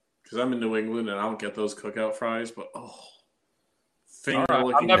Virginia, because I'm in New England and I don't get those Cookout fries. But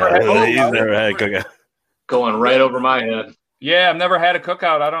I've never had Cookout. Going right over my head. Yeah, I've never had a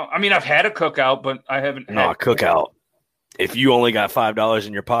cookout. I've had a cookout, but I haven't No, had cookout. If you only got $5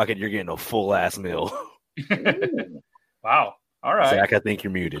 in your pocket, you're getting a full ass meal. Wow. All right. Zach, I think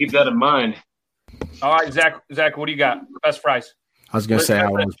you're muted. Keep that in mind. All right, Zach, what do you got? Best fries. I was gonna say I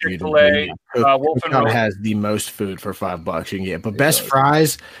was Chick-fil-A, Wolf and Cookout Rose. has the most food for $5 you can get, but best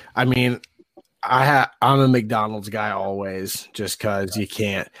fries. I mean, I'm a McDonald's guy always, just because you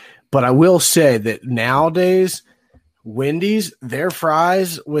can't. But I will say that nowadays, Wendy's, their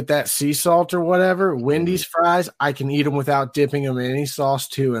fries with that sea salt or whatever, Wendy's fries, I can eat them without dipping them in any sauce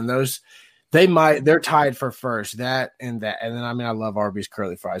too. And those, they're tied for first. That. And then I love Arby's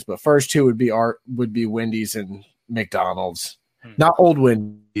curly fries, but first two would be Wendy's and McDonald's. Not old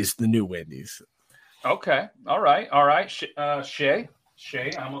Wendy's, the new Wendy's. Okay. All right. Shay,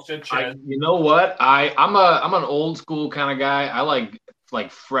 I almost said Shay. You know what? I'm an old school kind of guy. I like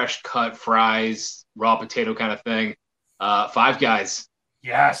fresh cut fries, raw potato kind of thing. Five Guys.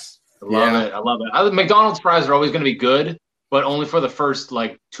 Yes. I love it. McDonald's fries are always going to be good, but only for the first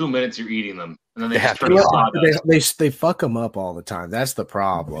 2 minutes you're eating them, and then they just turn sawdust. They fuck them up all the time. That's the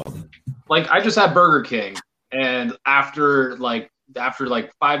problem. I just had Burger King, and after 5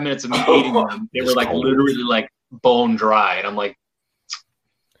 minutes of me eating them, they were literally bone dry, and I'm like,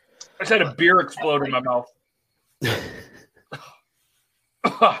 I just had a beer explode in my mouth.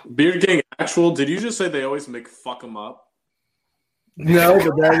 Beer King actual. Did you just say they always make fuck them up? No,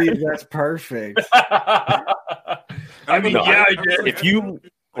 but that's perfect. I did. If you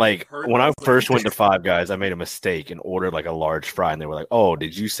when I first went to Five Guys, I made a mistake and ordered a large fry, and they were like, "Oh,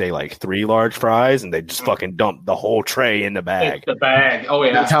 did you say 3 large fries?" And they just fucking dumped the whole tray in the bag. It's the bag. Oh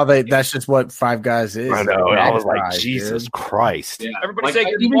yeah, that's just what Five Guys is. I know. I was like, Jesus Christ! Yeah. Everybody say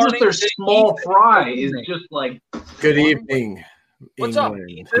good even morning. just their small fry is just good evening. What's up,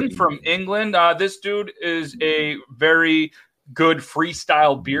 Ethan from England? This dude is a very good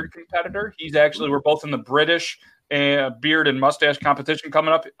freestyle beard competitor. We're both in the British beard and mustache competition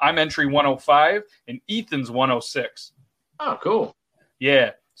coming up. I'm entry 105 and Ethan's 106. Oh, cool.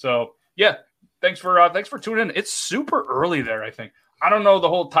 Yeah. So yeah, thanks for tuning in. It's super early there, I think. I don't know the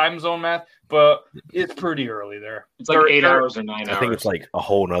whole time zone math, but it's pretty early there. It's 8 hours or 9 hours. I think it's a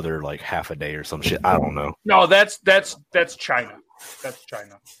whole nother half a day or some shit. I don't know. No, that's China. That's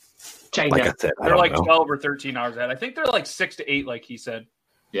China. Like I said, they're 12 or 13 hours ahead. I think they're 6 to 8, like he said.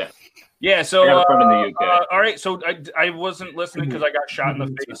 Yeah. Yeah. So, I got a friend in the UK. all right. So I wasn't listening because I got shot in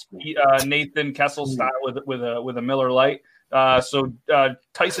the face. Nathan Kessel style with a Miller Lite. So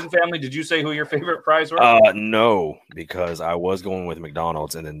Tyson family, did you say who your favorite fries were? No, because I was going with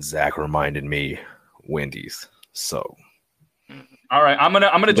McDonald's, and then Zach reminded me Wendy's. So. All right, I'm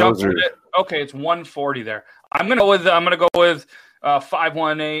gonna jump to it. Okay, it's 140 there. I'm gonna go with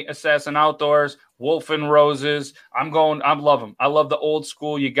 518 Assassin Outdoors, Wolf and Roses. I love them. I love the old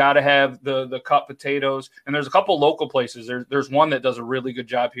school. You got to have the cut potatoes. And there's a couple local places. There's one that does a really good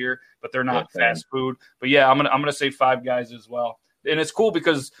job here, but they're not fast food. But yeah, I'm gonna say Five Guys as well. And it's cool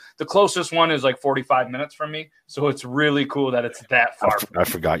because the closest one is 45 minutes from me, so it's really cool that it's that far. I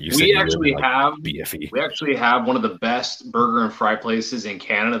forgot you said we actually have BFE. We actually have one of the best burger and fry places in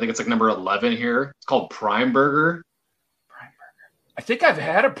Canada. I think it's number 11 here. It's called Prime Burger. I think I've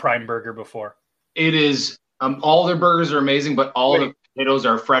had a Prime Burger before. It is all their burgers are amazing, but all the potatoes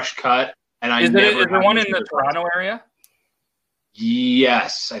are fresh cut. And is there one in the Toronto area?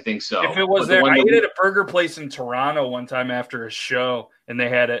 Yes, I think so. If it was there, I ate at a burger place in Toronto one time after a show, and they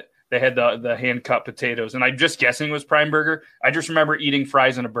had it. They had the hand cut potatoes, and I'm just guessing it was Prime Burger. I just remember eating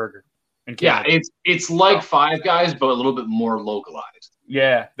fries and a burger. Yeah, it's like Five Guys, but a little bit more localized.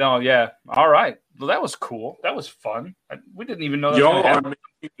 Yeah. No. Yeah. All right. Well, that was cool. That was fun. We didn't even know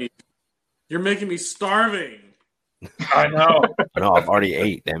that. You're making me starving. I know. No, I've already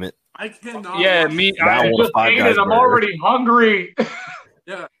ate. Damn it. I cannot. Yeah, me. I just ate it. I'm already hungry.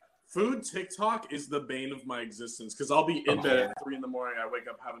 Yeah, food TikTok is the bane of my existence because I'll be in bed at 3 a.m. I wake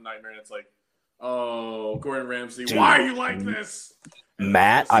up, have a nightmare, and it's like, oh, Gordon Ramsay, why are you like this?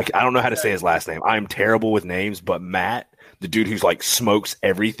 Matt, I don't know how to say his last name. I'm terrible with names, but Matt, the dude who's smokes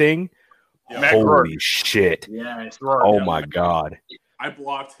everything. Yeah. Holy shit! Yeah, it's oh my god! I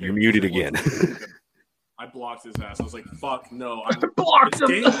blocked him. You're muted again. I blocked his ass. I was like, fuck no. I blocked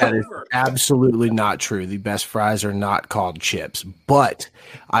him. That is absolutely not true. The best fries are not called chips. But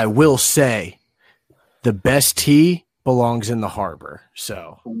I will say the best tea belongs in the harbor.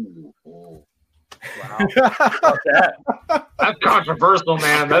 So. Wow. That's controversial,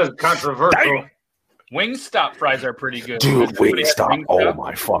 man. That is controversial. Wingstop fries are pretty good. Dude, Wingstop. Oh,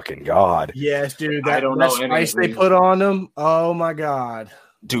 my fucking God. Yes, dude. That spice they put on them. Oh, my God.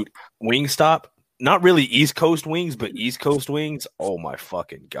 Dude, Wingstop. not really East Coast wings, but East Coast wings. Oh my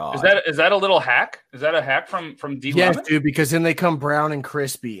fucking god! Is that a little hack? Is that a hack from D? Yes, dude, because then they come brown and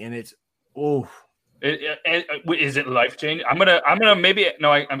crispy, and it's Is it life changing? I'm gonna maybe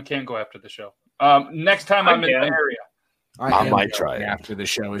no, I can't go after the show. Next time I'm in the area. I might try it after the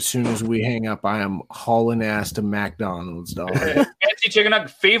show. As soon as we hang up, I am hauling ass to McDonald's, dog. Fancy chicken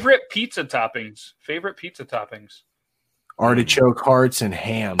nugget. Favorite pizza toppings. Artichoke hearts and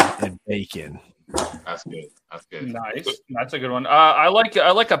ham and bacon. That's good. Nice. That's a good one. I like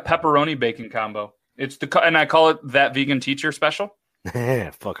a pepperoni bacon combo. It's and I call it that vegan teacher special.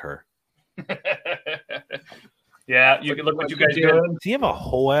 Fuck her. Yeah, you can look what you guys did. Do you have a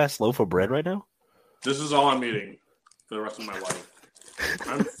whole ass loaf of bread right now? This is all I'm eating for the rest of my life.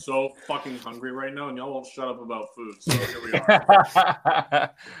 I'm so fucking hungry right now, and y'all won't shut up about food. So here we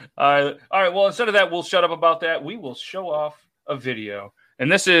are. All right. Well, instead of that, we'll shut up about that. We will show off a video,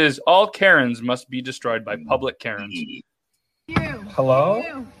 and this is all Karens must be destroyed by public Karens.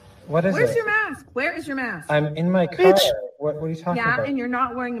 Hello? What is Where's it? your mask? Where is your mask? I'm in my car. What are you talking Yeah, about? and you're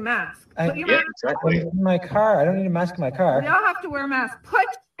not wearing a mask. Put your Yeah, mask. exactly. I'm in my car. I don't need a mask in my car. We all have to wear a mask. Put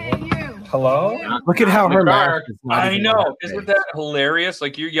you. Hello? Look at how her mask is not I even know. on her Isn't face. that hilarious?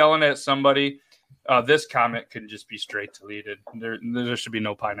 Like you're yelling at somebody. This comment can just be straight deleted. There should be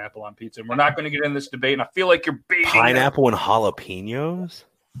no pineapple on pizza. And we're not going to get in this debate. And I feel like you're baiting. Pineapple and jalapenos?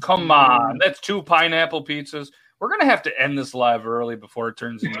 Come on, that's 2 pineapple pizzas. We're going to have to end this live early before it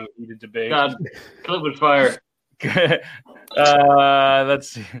turns into a heated debate. God, clip with fire. Let's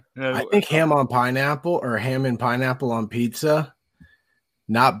see. I think ham on pineapple or ham and pineapple on pizza,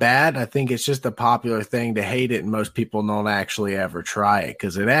 not bad. I think it's just a popular thing to hate it, and most people don't actually ever try it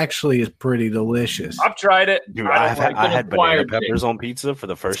because it actually is pretty delicious. I've tried it. Dude, I had banana peppers on pizza for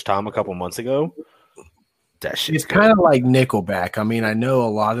the first time a couple months ago. That shit. It's kind of like Nickelback. I mean, I know a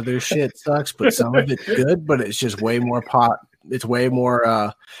lot of their shit sucks, but some of it's good. But it's just way more It's way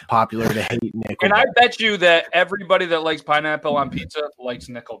more popular to hate Nickelback. And I bet you that everybody that likes pineapple on pizza likes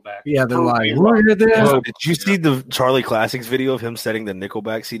Nickelback. Yeah, they're like, look at this. Bro, did you see the Charlie Classics video of him setting the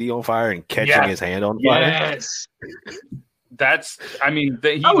Nickelback CD on fire and catching his hand on fire? Yes. That's. I mean,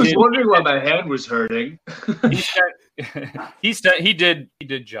 I was wondering why my hand was hurting. He did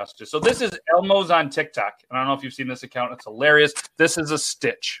justice. So this is Elmo's on TikTok. And I don't know if you've seen this account. It's hilarious. This is a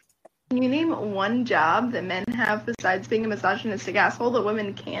stitch. Can you name one job that men have besides being a misogynistic asshole that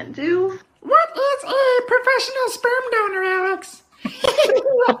women can't do? What is a professional sperm donor, Alex?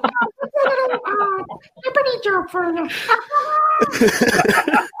 A pretty joke for you.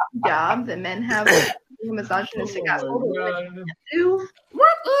 Job that men have besides being a misogynistic asshole that women can't do?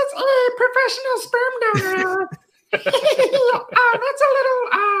 What is a professional sperm donor, Alex? That's a little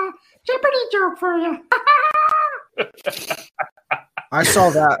Jeopardy joke for you. I saw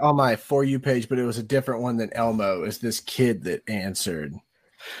that on my For You page, but it was a different one than Elmo. It's this kid that answered.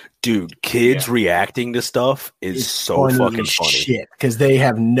 Dude, kids reacting to stuff is so fucking funny. Shit, because they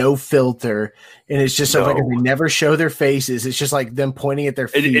have no filter, and it's just so like they never show their faces. It's just like them pointing at their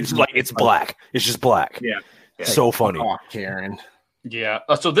feet. It's like it's black. It's just black. Yeah. So funny. Oh, Karen. Yeah.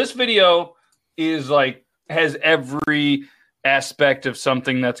 So this video is like has every aspect of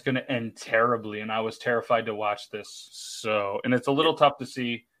something that's going to end terribly, and I was terrified to watch this. So, and it's a little tough to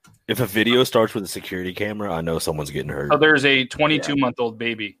see. If a video starts with a security camera, I know someone's getting hurt. So there's a 22-month-old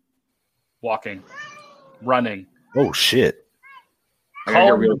baby walking, running. Oh shit! I gotta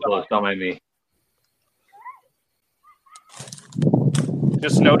get real close. Don't mind me.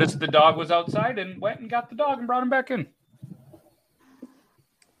 Just noticed the dog was outside and went and got the dog and brought him back in.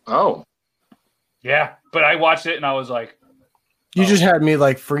 Oh. Yeah, but I watched it and I was like, You just had me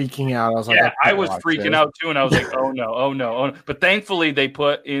like freaking out. I was like, yeah, I can't was watch freaking this. out too, and I was like, oh no. But thankfully, they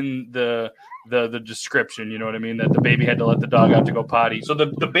put in the description. You know what I mean? That the baby had to let the dog out to go potty. So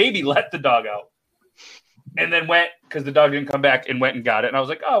the baby let the dog out, and then went because the dog didn't come back and went and got it. And I was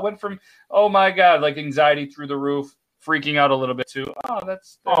like, oh, it went from oh my god, like anxiety through the roof, freaking out a little bit too. Oh,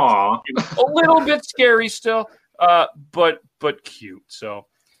 that's Aww. a little bit scary still, but cute. So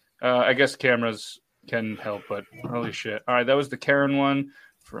I guess cameras can help, but holy shit. All right, that was the Karen one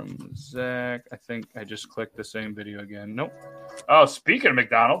from Zach. I think I just clicked the same video again. Nope. Oh, speaking of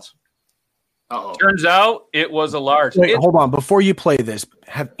McDonald's, turns out it was a large. Wait, hold on. Before you play this,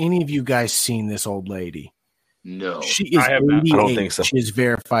 have any of you guys seen this old lady? No. She is I have not. 88. I don't think so. She is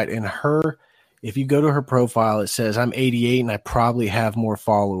verified. And if you go to her profile, it says, I'm 88 and I probably have more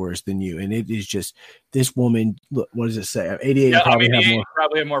followers than you. And it is just this woman. Look, what does it say? I'm 88 and probably have more.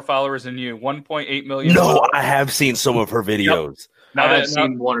 Probably have more followers than you. 1.8 million. No, followers. I have seen some of her videos. I've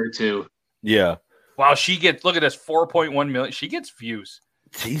seen one or two. Yeah. Wow, she gets look at this 4.1 million. She gets views.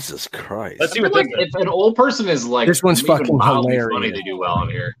 Jesus Christ. Let's see what this is. If an old person is like This one's even fucking mildly hilarious. funny, they do well on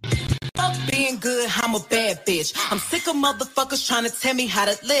here. Fuck being good, I'm a bad bitch. I'm sick of motherfuckers trying to tell me how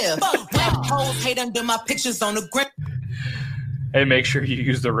to live. Whack hoes hate under my pictures on the gram. Hey, make sure you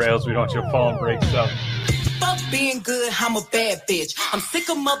use the rails. We don't want you to fall and break stuff. Fuck being good, I'm a bad bitch. I'm sick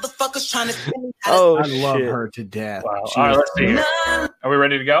of motherfuckers trying to tell me how to I love her to death. Wow. She All right, is- let's see here. Are we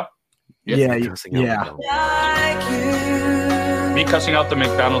ready to go? Yeah. Me cussing out the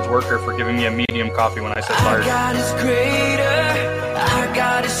McDonald's worker for giving me a medium coffee when I said large. God is greater, our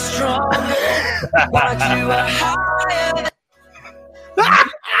God is stronger. Watch you are higher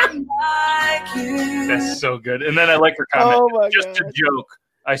than like you. That's so good. And then I like her comment. Oh my Just a joke.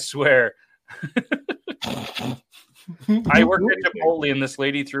 I swear. I worked at Chipotle and this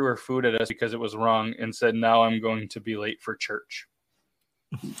lady threw her food at us because it was wrong and said, now I'm going to be late for church.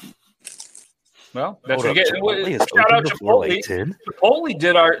 Well, that's Hold what you up, Chipotle is get. Shout out open before Chipotle. like 10? Chipotle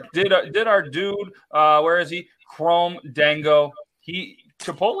did our dude. Where is he? Chrome Dango.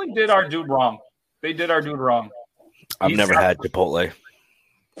 Chipotle did our dude wrong. They did our dude wrong. I've never had Chipotle.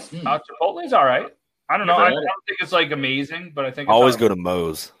 Chipotle's all right. I don't know. I don't think it's like amazing, but I think I it's always all go to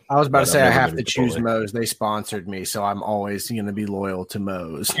Moe's. I was about to But say I've I never have been to choose Chipotle. Moe's. They sponsored me, so I'm always going to be loyal to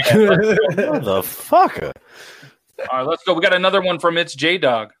Moe's. Motherfucker. All right, let's go. We got another one from It's J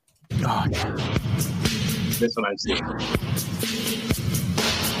Dog. Oh, This one I've seen.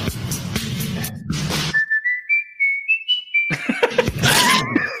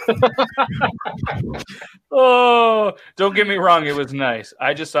 Oh, don't get me wrong. It was nice.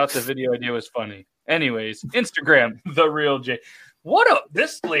 I just thought the video idea was funny. Anyways, Instagram, The Real J.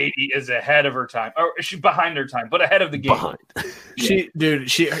 This lady is ahead of her time. Or she's behind her time, but ahead of the game. She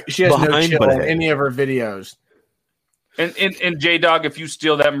has no Behind, chill but in ahead. any of her videos. And J Dog, if you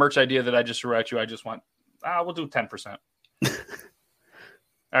steal that merch idea that I just threw at you, I just want, we'll do 10%. All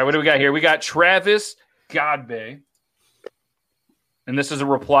right, what do we got here? We got Travis Godbay. And this is a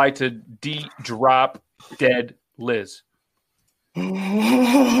reply to D Drop Dead Liz. Hear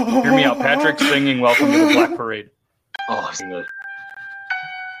me out. Patrick singing Welcome to the Black Parade. Oh, I see that.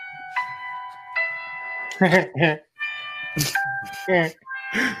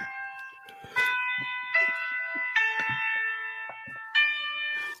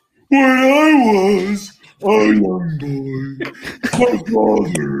 When I was a young boy, my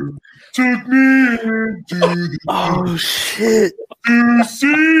father took me into the shit to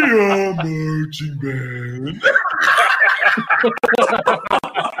see a marching band.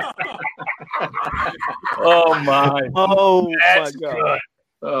 Oh my! Oh That's my God!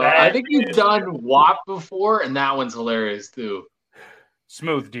 good. I think you've done WAP before, and that one's hilarious too.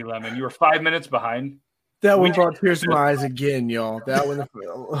 Smooth, D Lemon. You were 5 minutes behind. That one brought tears to my eyes again, y'all. That one.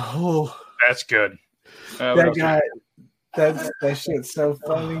 Oh, That's good. that guy. That shit's so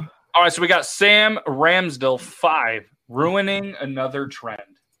funny. All right, so we got Sam Ramsdell 5 ruining another trend.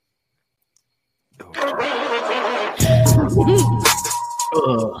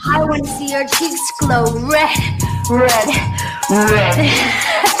 I want to see your cheeks glow red, red, red.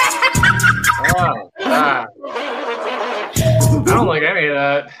 I don't like any of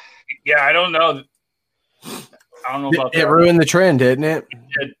that. Yeah, I don't know. I don't know about It that. ruined the trend, didn't it?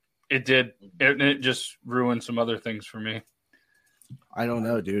 It did. It just ruined some other things for me. I don't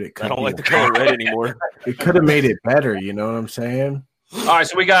know, dude. It could I don't be like the color red anymore. It could have made it better. You know what I'm saying? All right,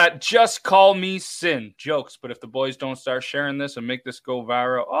 so we got Just Call Me Sin jokes, but if the boys don't start sharing this and make this go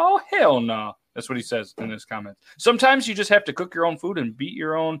viral, oh hell no. That's what he says in his comments. Sometimes you just have to cook your own food and beat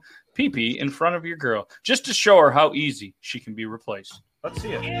your own pee-pee in front of your girl just to show her how easy she can be replaced. Let's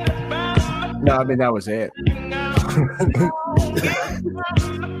see it. No, I mean that was it.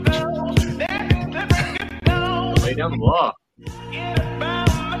 Lay down the law.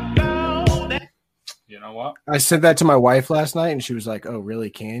 You know what? I sent that to my wife last night, and she was like, "Oh, really?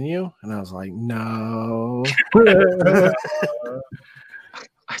 Can you?" And I was like, "No."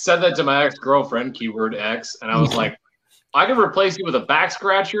 I said that to my ex-girlfriend, keyword X, and I was like, I could replace you with a back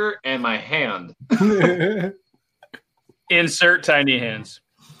scratcher and my hand. Insert tiny hands.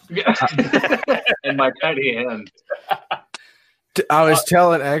 And my tiny hand. I was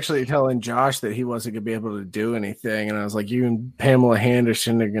telling Josh that he wasn't gonna be able to do anything, and I was like, "You and Pamela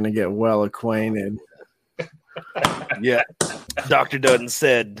Henderson are gonna get well acquainted." Yeah, Dr. Dutton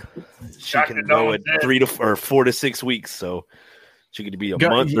said she can go at 4 to 6 weeks, so she could be a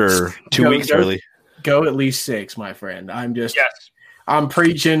month or 2 weeks early. Go at least 6, my friend. I'm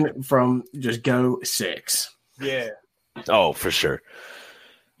preaching from just go 6. Yeah. Oh, for sure.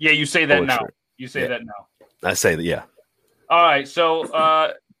 Yeah, you say that For now. sure. You say Yeah. that now. I say that, yeah. All right,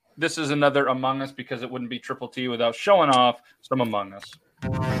 so this is another Among Us because it wouldn't be Triple T without showing off some Among Us.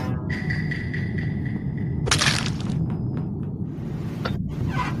 Whoa,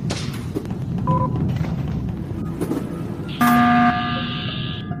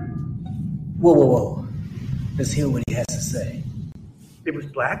 whoa, whoa. Let's hear what he has to say. It was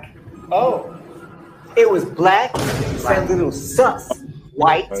black? Oh, it was black. Sounds a little sus.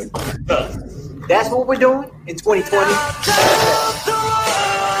 White. That's what we're doing in 2020.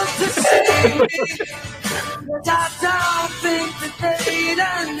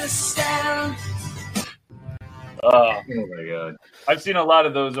 Oh my god! I've seen a lot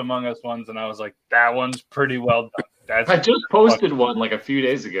of those Among Us ones, and I was like, that one's pretty well done. I just posted one like a few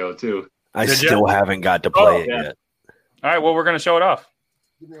days ago too. I Did still ya? haven't got to play it yeah. yet. All right, well, we're going to show it off.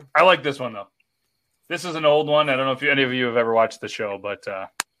 I like this one, though. This is an old one. I don't know if any of you have ever watched the show, but...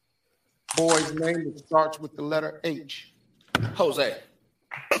 Boy's name that starts with the letter H. Jose.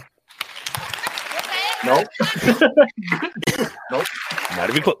 Nope. Nope. Not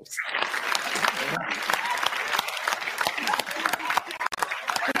even close.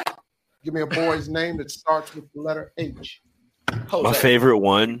 Give me a boy's name that starts with the letter H. Jose. My favorite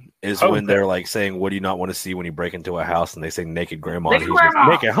one is Jose. when they're like saying, "What do you not want to see when you break into a house?" And they say, "Naked grandma." Naked And he's just,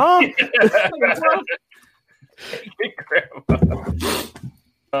 grandma! naked, huh? Naked grandma.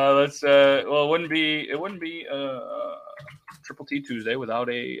 Let's. Well, it wouldn't be Triple T Tuesday without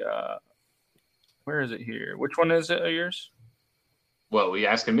a. Where is it here? Which one is it? Yours? What, were you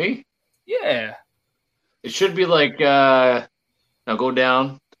asking me? Yeah. It should be like. Now go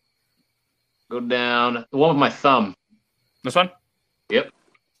down. Go down. The one with my thumb. This one? Yep.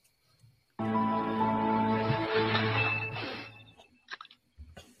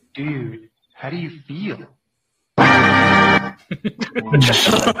 Dude, how do you feel?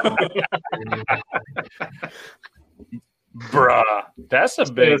 Bruh, that's a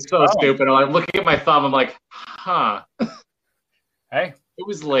big. It's so stupid. I'm looking at my thumb. I'm like, huh. Hey, it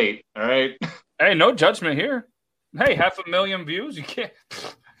was late. All right. Hey, no judgment here. Hey, 500,000 views. You can't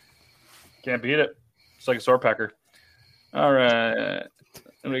beat it. It's like a sword packer. All right.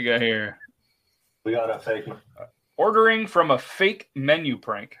 What do we got here? We got a fake one. Ordering from a fake menu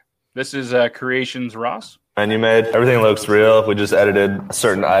prank. This is Creations Ross. Menu made. Everything looks real. We just edited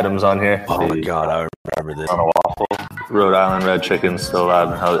certain items on here. Oh my god, I remember this. On a waffle. Rhode Island red chicken still alive.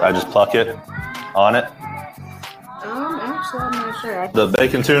 I just pluck it on it. Actually, I'm not sure. The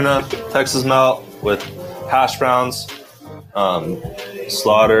bacon tuna, Texas melt with hash browns,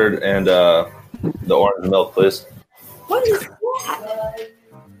 slaughtered, and the orange milk, please. What is that?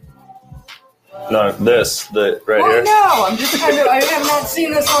 No, the right here. No, I'm just kind of. I have not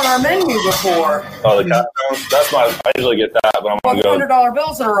seen this on our menu before. Oh, the hash browns. That's my. I usually get that, but I'm gonna go. $100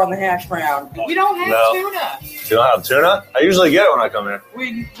 bills that are on the hash brown. We don't have No. tuna. You don't have tuna? I usually get it when I come here.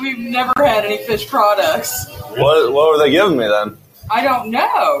 We've never had any fish products. What were they giving me then? I don't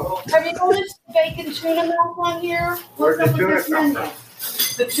know. Have you noticed the bacon tuna milk on here? Where's What's the up tuna with this come menu?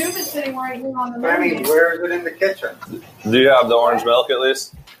 The tuna's sitting right here on the I menu. mean, where is it in the kitchen? Do you have the orange milk at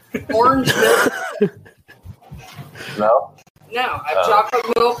least? Orange milk? No. No, I have chocolate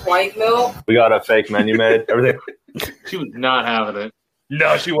milk, white milk. We got a fake menu made. Everything. She was not having it.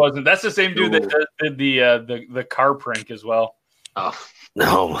 No, she wasn't. That's the same dude that did the car prank as well. Oh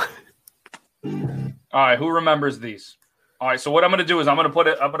no. All right, who remembers these? All right, so what I'm going to do is I'm going to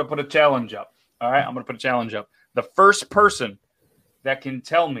put a challenge up. All right, I'm going to put a challenge up. The first person that can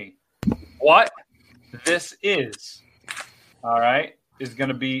tell me what this is, all right, is going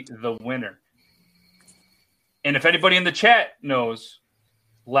to be the winner. And if anybody in the chat knows,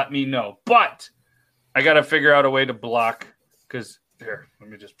 let me know. But I got to figure out a way to block because here, let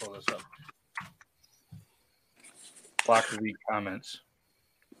me just pull this up. Block the comments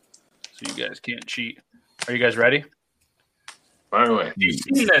so you guys can't cheat. Are you guys ready? By the way, if you've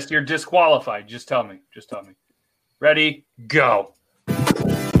seen this, you're disqualified. Just tell me. Ready? Go.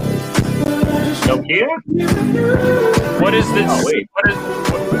 Nokia? What is this? Oh, wait.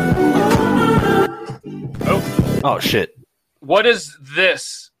 Oh shit. What is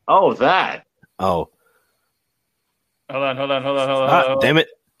this? Oh, that. Oh. Hold on. Damn it.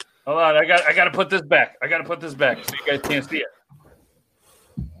 Hold on. I got to put this back. so you guys can't see it.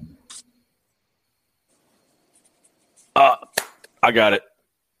 I got it.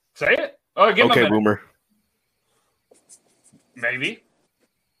 Say it. Oh, give him a Okay, minute. Boomer. Maybe.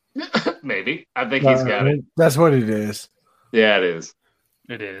 Maybe. I think he's got it. That's what it is. Yeah, it is.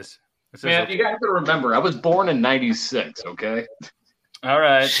 It is. Man, you got to remember, I was born in '96. Okay. All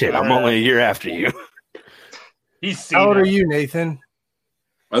right. Shit, I'm only a year after you. How old are you, Nathan?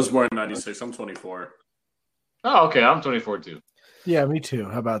 I was born in '96. I'm 24. Oh, okay. I'm 24 too. Yeah, me too.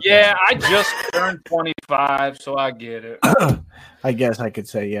 How about Yeah, I just turned 25, so I get it. that? I guess I could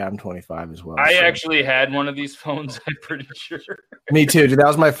say, yeah, I'm 25 as well. I so. actually had one of these phones, I'm pretty sure. Me too, dude. That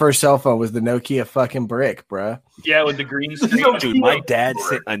was my first cell phone. Was the Nokia fucking brick, bruh. Yeah, with the green screen. Dude, my dad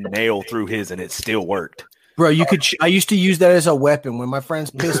sent a nail through his, and it still worked. Bro, you could. I used to use that as a weapon. When my friends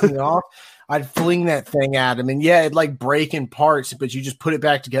pissed me off, I'd fling that thing at them, and yeah, it'd like break in parts, but you just put it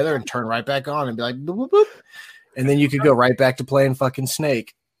back together and turn right back on, and be like, boop, boop, boop. And then you could go right back to playing fucking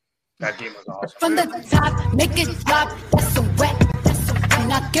Snake. That game was awesome. From the top, make it drop. That's a wet. That's a wet.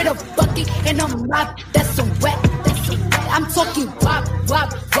 Now get a bucket and a mop. That's a wet. That's a wet. I'm talking wop,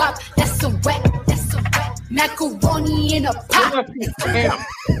 wop, wop. That's a wet. That's a wet. Macaroni in a pot. Damn.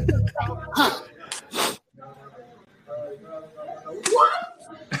 Huh.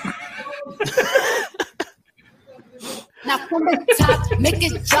 Now from the top, make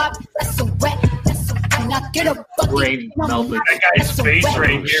it drop. That's a wet. That's a wet. Now get a bucket. Brain melted. That guy's face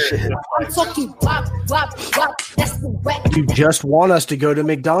right here. I'm talking wop, wop, wop. That's the wet. You just want us to go to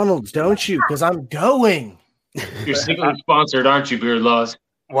McDonald's, don't you? Because I'm going. You're secretly sponsored, aren't you, Beard Laws?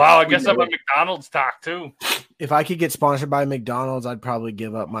 Wow, I guess I'm a McDonald's talk too. If I could get sponsored by McDonald's, I'd probably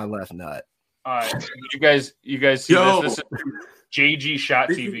give up my left nut. All right, you guys see Yo. this? This is JG Shot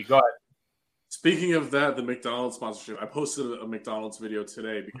TV. Go ahead. Speaking of that, the McDonald's sponsorship, I posted a McDonald's video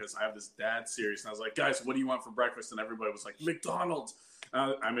today because I have this dad series, and I was like, guys, what do you want for breakfast? And everybody was like, McDonald's.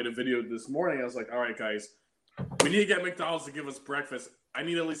 I made a video this morning. I was like, all right, guys, we need to get McDonald's to give us breakfast. I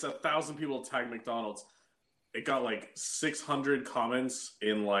need at least 1,000 people to tag McDonald's. It got like 600 comments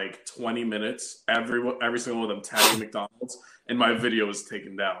in like 20 minutes. Every single one of them tagging McDonald's, and my video was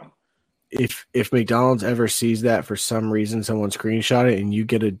taken down. If McDonald's ever sees that for some reason, someone screenshot it and you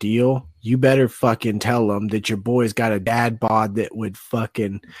get a deal, you better fucking tell them that your boy's got a dad bod that would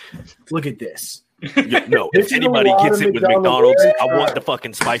fucking look at this. Yeah, no, if anybody gets it with McDonald's, I want the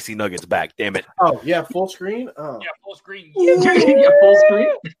fucking spicy nuggets back. Damn it! Oh yeah, full screen. Oh yeah, full screen. Yeah, full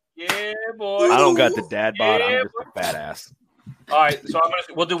screen. Yeah, boy. I don't got the dad bod. I'm just a fat ass. All right, so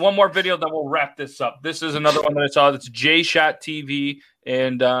we'll do one more video, then we'll wrap this up. This is another one that I saw. That's J Shot TV,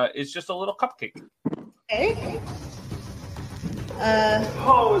 and it's just a little cupcake. Hey.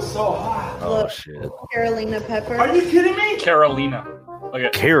 Oh, it's so hot. Oh shit! Carolina Pepper. Are you kidding me? Carolina. Look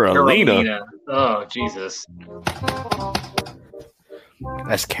at Carolina. Oh Jesus!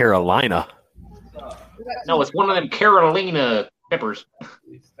 That's Carolina. No, it's one of them Carolina peppers.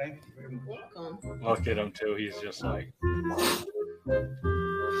 Look at him too. He's just like.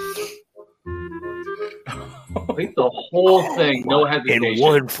 Eat the whole thing, no hesitation. In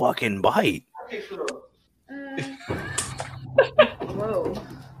one fucking bite. Whoa.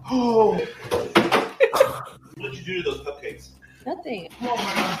 Oh. What did you do to those cupcakes? Nothing.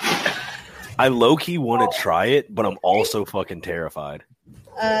 I low-key want to try it, but I'm also fucking terrified.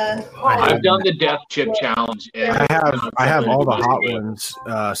 I've done the death chip challenge. I have all the hot ones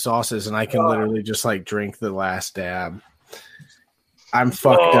sauces, and I can literally just like drink the last dab. I'm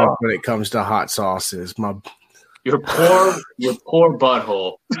fucked up when it comes to hot sauces. Your poor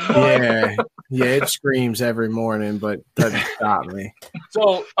butthole. Yeah, it screams every morning, but doesn't stop me.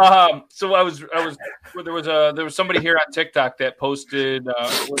 So there was somebody here on TikTok that posted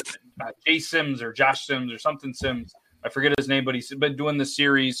Jay Sims or Josh Sims or something Sims. I forget his name, but he's been doing the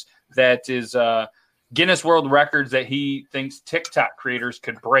series that is Guinness World Records that he thinks TikTok creators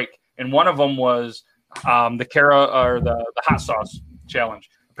could break, and one of them was the hot sauce challenge.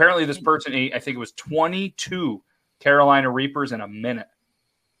 Apparently, this person ate, I think it was 22 Carolina Reapers in a minute,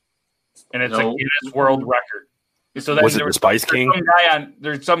 and it's a Guinness World Record. So was it the Spice King?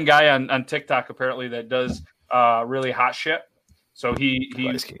 There's some guy on TikTok apparently that does really hot shit. So he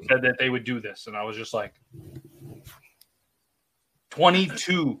said that they would do this, and I was just like,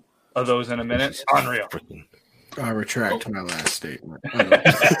 22 of those in a minute, unreal. I retract my last statement.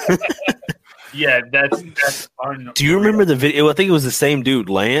 Yeah, that's unreal. Do you remember the video? I think it was the same dude,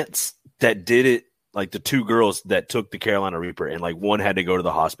 Lance, that did it. Like the two girls that took the Carolina Reaper, and like one had to go to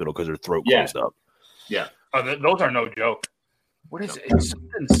the hospital because her throat closed up. Yeah, those are no joke. What is it? It's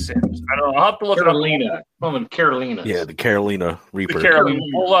something Sims. I don't know. I'll have to look Carolina. it up. Woman, Carolina. Yeah, the Carolina Reaper. The Carolina.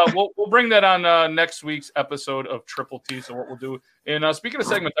 We'll bring that on next week's episode of Triple T. So what we'll do. And speaking of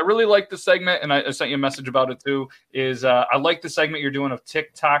segments, I really like the segment, and I sent you a message about it too. Is I like the segment you're doing of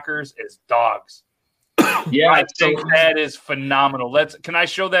TikTokers as dogs. Yeah, I think that is phenomenal. Can I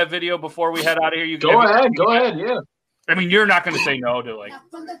show that video before we head out of here? Go ahead. Yeah. I mean, you're not going to say no to like.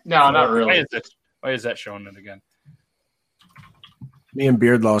 No, not really. Why is that showing it again? Me and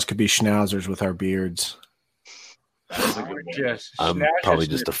Beard Laws could be schnauzers with our beards. I'm probably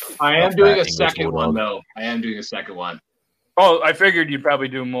just I am doing a second one though. I am doing a second one. Oh, I figured you'd probably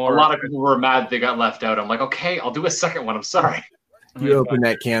do more. A lot of people were mad they got left out. I'm like, okay, I'll do a second one. I'm sorry. You opened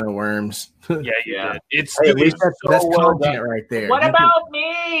that can of worms. Yeah. It's Hey, at least it's that's so well content done. right there. What You about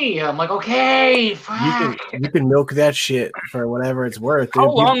me? I'm like, okay, fuck. you can milk that shit for whatever it's worth. How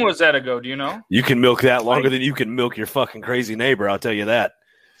dude. long was that ago? Do you know? You can milk that longer than you can milk your fucking crazy neighbor. I'll tell you that.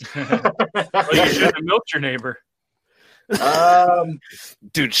 Well, you should have milked your neighbor.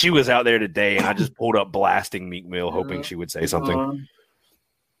 Dude, she was out there today, and I just pulled up blasting Meek Mill, hoping she would say something.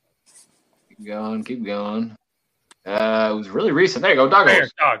 Keep going. It was really recent. There you go,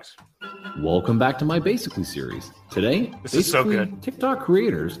 doggos. Dogs. Welcome back to my Basically series. Today, This is so good. TikTok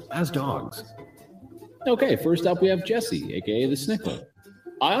creators as dogs. Okay, first up we have Jesse, aka the Snickler.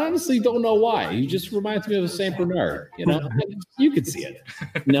 I honestly don't know why. He just reminds me of a Saint Bernard. You know, you can see it.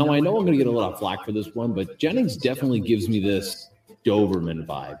 Now I know I'm going to get a lot of flack for this one, but Jennings definitely gives me this Doberman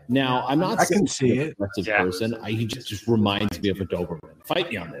vibe. Now I'm not. I can see it. Aggressive person. He just reminds me of a Doberman. Fight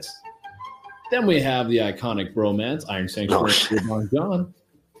me on this. Then we have the iconic bromance, Iron Sanctuary, Long John.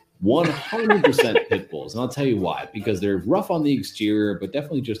 100% pit bulls. And I'll tell you why. Because they're rough on the exterior, but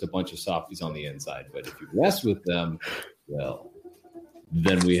definitely just a bunch of softies on the inside. But if you mess with them, well,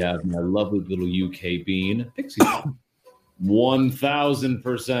 then we have my lovely little UK bean, Pixie.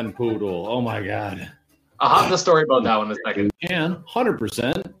 1000% poodle. Oh my God. I'll have the story about that one in a second. And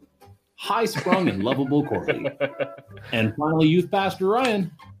 100% high sprung and lovable Corky. And finally, Youth Pastor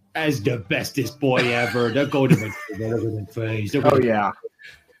Ryan as the bestest boy ever. The golden face. Oh, yeah.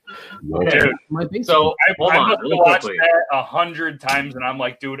 Dude, so I must have watched that 100 times, and I'm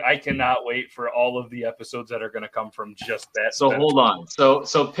like, dude, I cannot wait for all of the episodes that are going to come from just that. So hold on.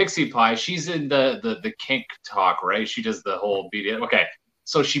 So Pixie Pie, she's in the kink talk, right? She does the whole BDSM. Okay,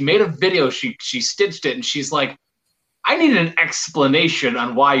 so she made a video. She stitched it, and she's like, I need an explanation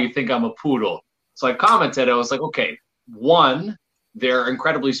on why you think I'm a poodle. So I commented. I was like, okay, 1, they're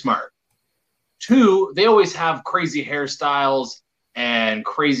incredibly smart. 2, they always have crazy hairstyles and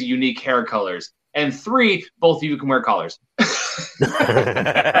crazy unique hair colors. And 3, both of you can wear collars.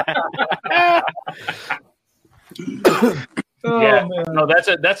 No,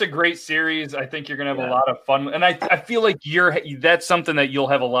 that's a great series. I think you're gonna have a lot of fun, and I feel like that's something that you'll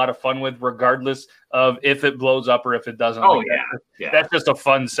have a lot of fun with, regardless of if it blows up or if it doesn't. Oh, that's just a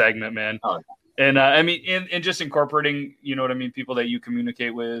fun segment, man. Oh, and I mean, and just incorporating, you know what I mean, people that you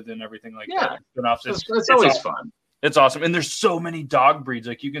communicate with and everything like that. It's always fun. It's awesome, and there's so many dog breeds.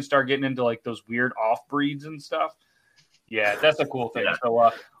 Like you can start getting into like those weird off breeds and stuff. Yeah, that's a cool thing. So,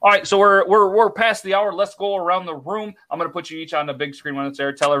 all right, so we're past the hour. Let's go around the room. I'm gonna put you each on the big screen when it's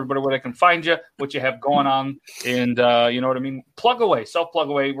there. Tell everybody where they can find you, what you have going on, and you know what I mean. Plug away, self-plug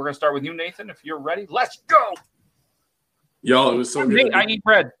away. We're gonna start with you, Nathan. If you're ready, let's go. Y'all, it was so good. I eat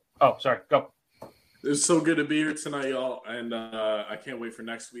bread. Oh, sorry. Go. It's so good to be here tonight, y'all, and I can't wait for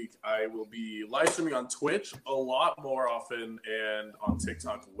next week. I will be live streaming on Twitch a lot more often and on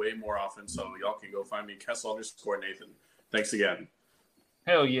TikTok way more often, so y'all can go find me, Kessel_Nathan. Thanks again.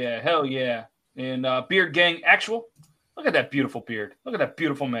 Hell yeah. And Beard Gang Actual. Look at that beautiful beard. Look at that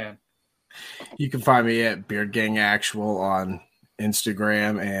beautiful man. You can find me at Beard Gang Actual on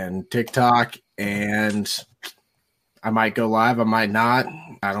Instagram and TikTok, and I might go live, I might not.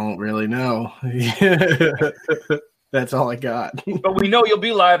 I don't really know. That's all I got. But we know you'll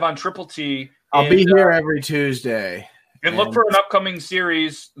be live on Triple T. I'll be here every Tuesday. And look for an upcoming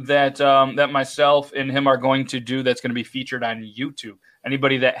series that that myself and him are going to do that's going to be featured on YouTube.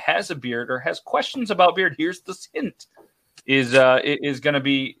 Anybody that has a beard or has questions about beard, here's the hint, is going to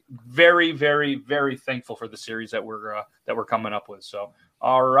be very, very, very thankful for the series that we're coming up with. So,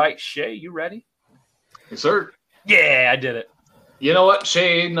 all right, Shay, you ready? Yes, sir. Yeah, I did it. You know what?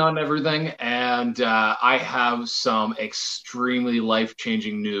 Shade on everything. And I have some extremely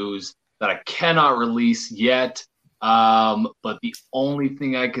life-changing news that I cannot release yet. But the only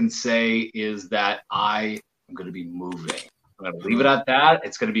thing I can say is that I am going to be moving. I'm going to leave it at that.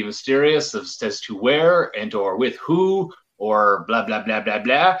 It's going to be mysterious as to where and or with who or blah, blah, blah, blah,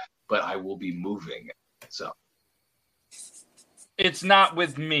 blah. But I will be moving. So. It's not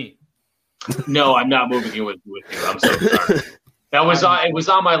with me. No, I'm not moving in with you. I'm so sorry. It was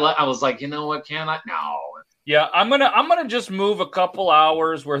on my. I was like, you know what? Can I? No. Yeah, I'm gonna just move a couple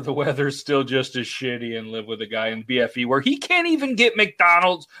hours where the weather's still just as shitty and live with a guy in BFE where he can't even get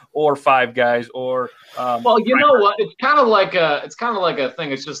McDonald's or Five Guys or. Well, you know what? It's kind of like a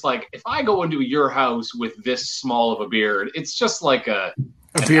thing. It's just like if I go into your house with this small of a beard, it's just like a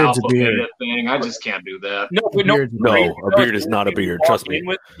beard's a beard thing. I just can't do that. No, a beard is not a beard. Trust me.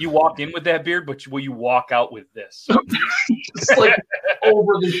 You walk in with that beard, but will you walk out with this? Just like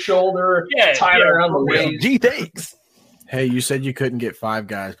over the shoulder, tied around the waist. Gee, thanks. Hey, you said you couldn't get 5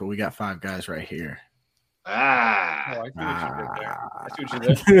 guys, but we got 5 guys right here. Ah. Oh, I see what you did there. I see what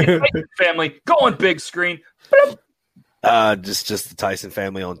you did. Tyson family, go on big screen. Just the Tyson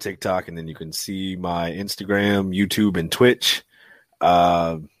family on TikTok, and then you can see my Instagram, YouTube, and Twitch.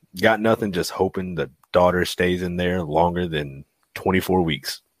 Got nothing, just hoping the daughter stays in there longer than 24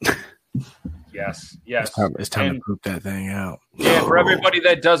 weeks. Yes. It's time to poop that thing out. Yeah, for everybody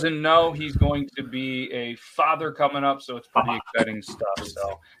that doesn't know, he's going to be a father coming up, so it's pretty exciting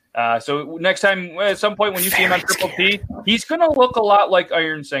stuff. So next time, at some point when you see him on Triple T, he's going to look a lot like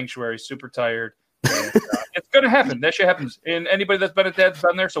Iron Sanctuary, super tired. And, it's going to happen. That shit happens. And anybody that's been at dad's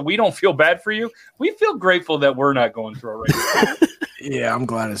been there, so we don't feel bad for you. We feel grateful that we're not going through it right now. Yeah, I'm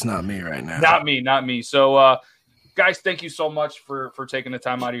glad it's not me right now. Not me. So, guys, thank you so much for taking the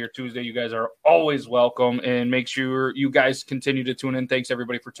time out of your Tuesday. You guys are always welcome, and make sure you guys continue to tune in. Thanks,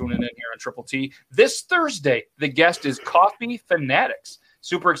 everybody, for tuning in here on Triple T. This Thursday, the guest is Coffee Fanatics.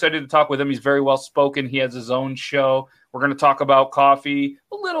 Super excited to talk with him. He's very well spoken. He has his own show. We're going to talk about coffee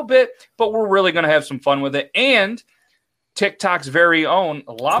a little bit, but we're really going to have some fun with it. And TikTok's very own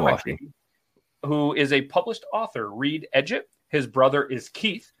Llama King, who is a published author, Reed Edgett. His brother is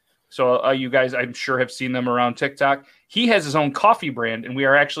Keith. So you guys, I'm sure, have seen them around TikTok. He has his own coffee brand, and we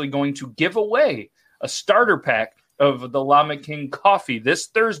are actually going to give away a starter pack of the Llama King coffee this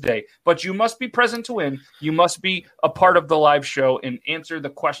Thursday. But you must be present to win. You must be a part of the live show and answer the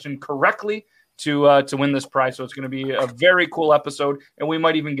question correctly to win this prize. So it's going to be a very cool episode, and we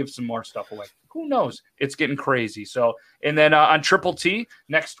might even give some more stuff away. Who knows? It's getting crazy. So, and then on Triple T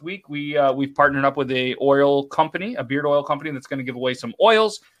next week, we've partnered up with a oil company, a beard oil company that's going to give away some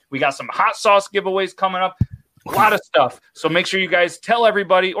oils. We got some hot sauce giveaways coming up. A lot of stuff. So make sure you guys tell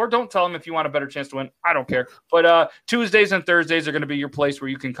everybody, or don't tell them if you want a better chance to win. I don't care. But Tuesdays and Thursdays are going to be your place where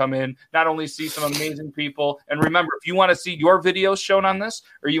you can come in, not only see some amazing people. And remember, if you want to see your videos shown on this,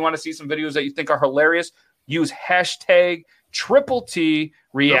 or you want to see some videos that you think are hilarious, use hashtag Triple T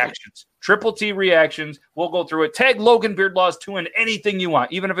Reactions. Triple T Reactions. We'll go through it. Tag Logan Beardlaws 2 in anything you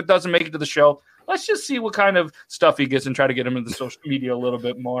want, even if it doesn't make it to the show. Let's just see what kind of stuff he gets and try to get him into social media a little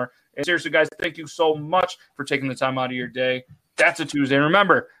bit more. And seriously, guys, thank you so much for taking the time out of your day. That's a Tuesday. And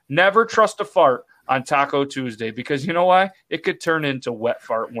remember, never trust a fart on Taco Tuesday, because you know why? It could turn into Wet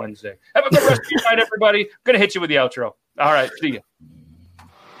Fart Wednesday. Have a good rest of your night, everybody. I'm going to hit you with the outro. All right, see you.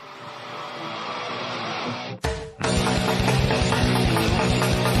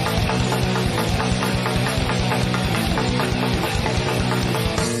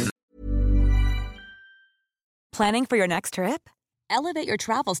 Planning for your next trip? Elevate your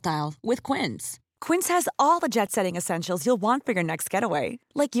travel style with Quince. Quince has all the jet-setting essentials you'll want for your next getaway,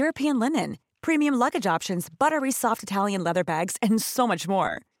 like European linen, premium luggage options, buttery soft Italian leather bags, and so much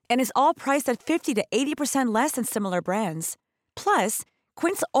more. And is all priced at 50 to 80% less than similar brands. Plus,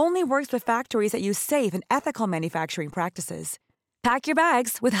 Quince only works with factories that use safe and ethical manufacturing practices. Pack your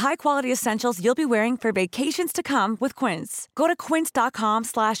bags with high-quality essentials you'll be wearing for vacations to come with Quince. Go to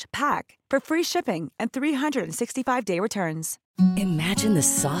quince.com/pack for free shipping and 365-day returns. Imagine the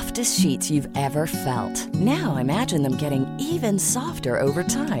softest sheets you've ever felt. Now imagine them getting even softer over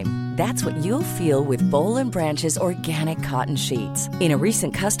time. That's what you'll feel with Boll & Branch's organic cotton sheets. In a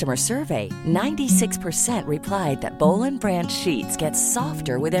recent customer survey, 96% replied that Boll & Branch sheets get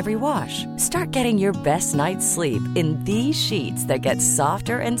softer with every wash. Start getting your best night's sleep in these sheets that get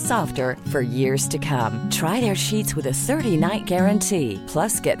softer and softer for years to come. Try their sheets with a 30-night guarantee.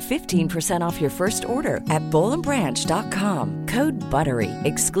 Plus, get 15% off your first order at bollandbranch.com. Code BUTTERY.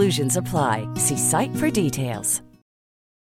 Exclusions apply. See site for details.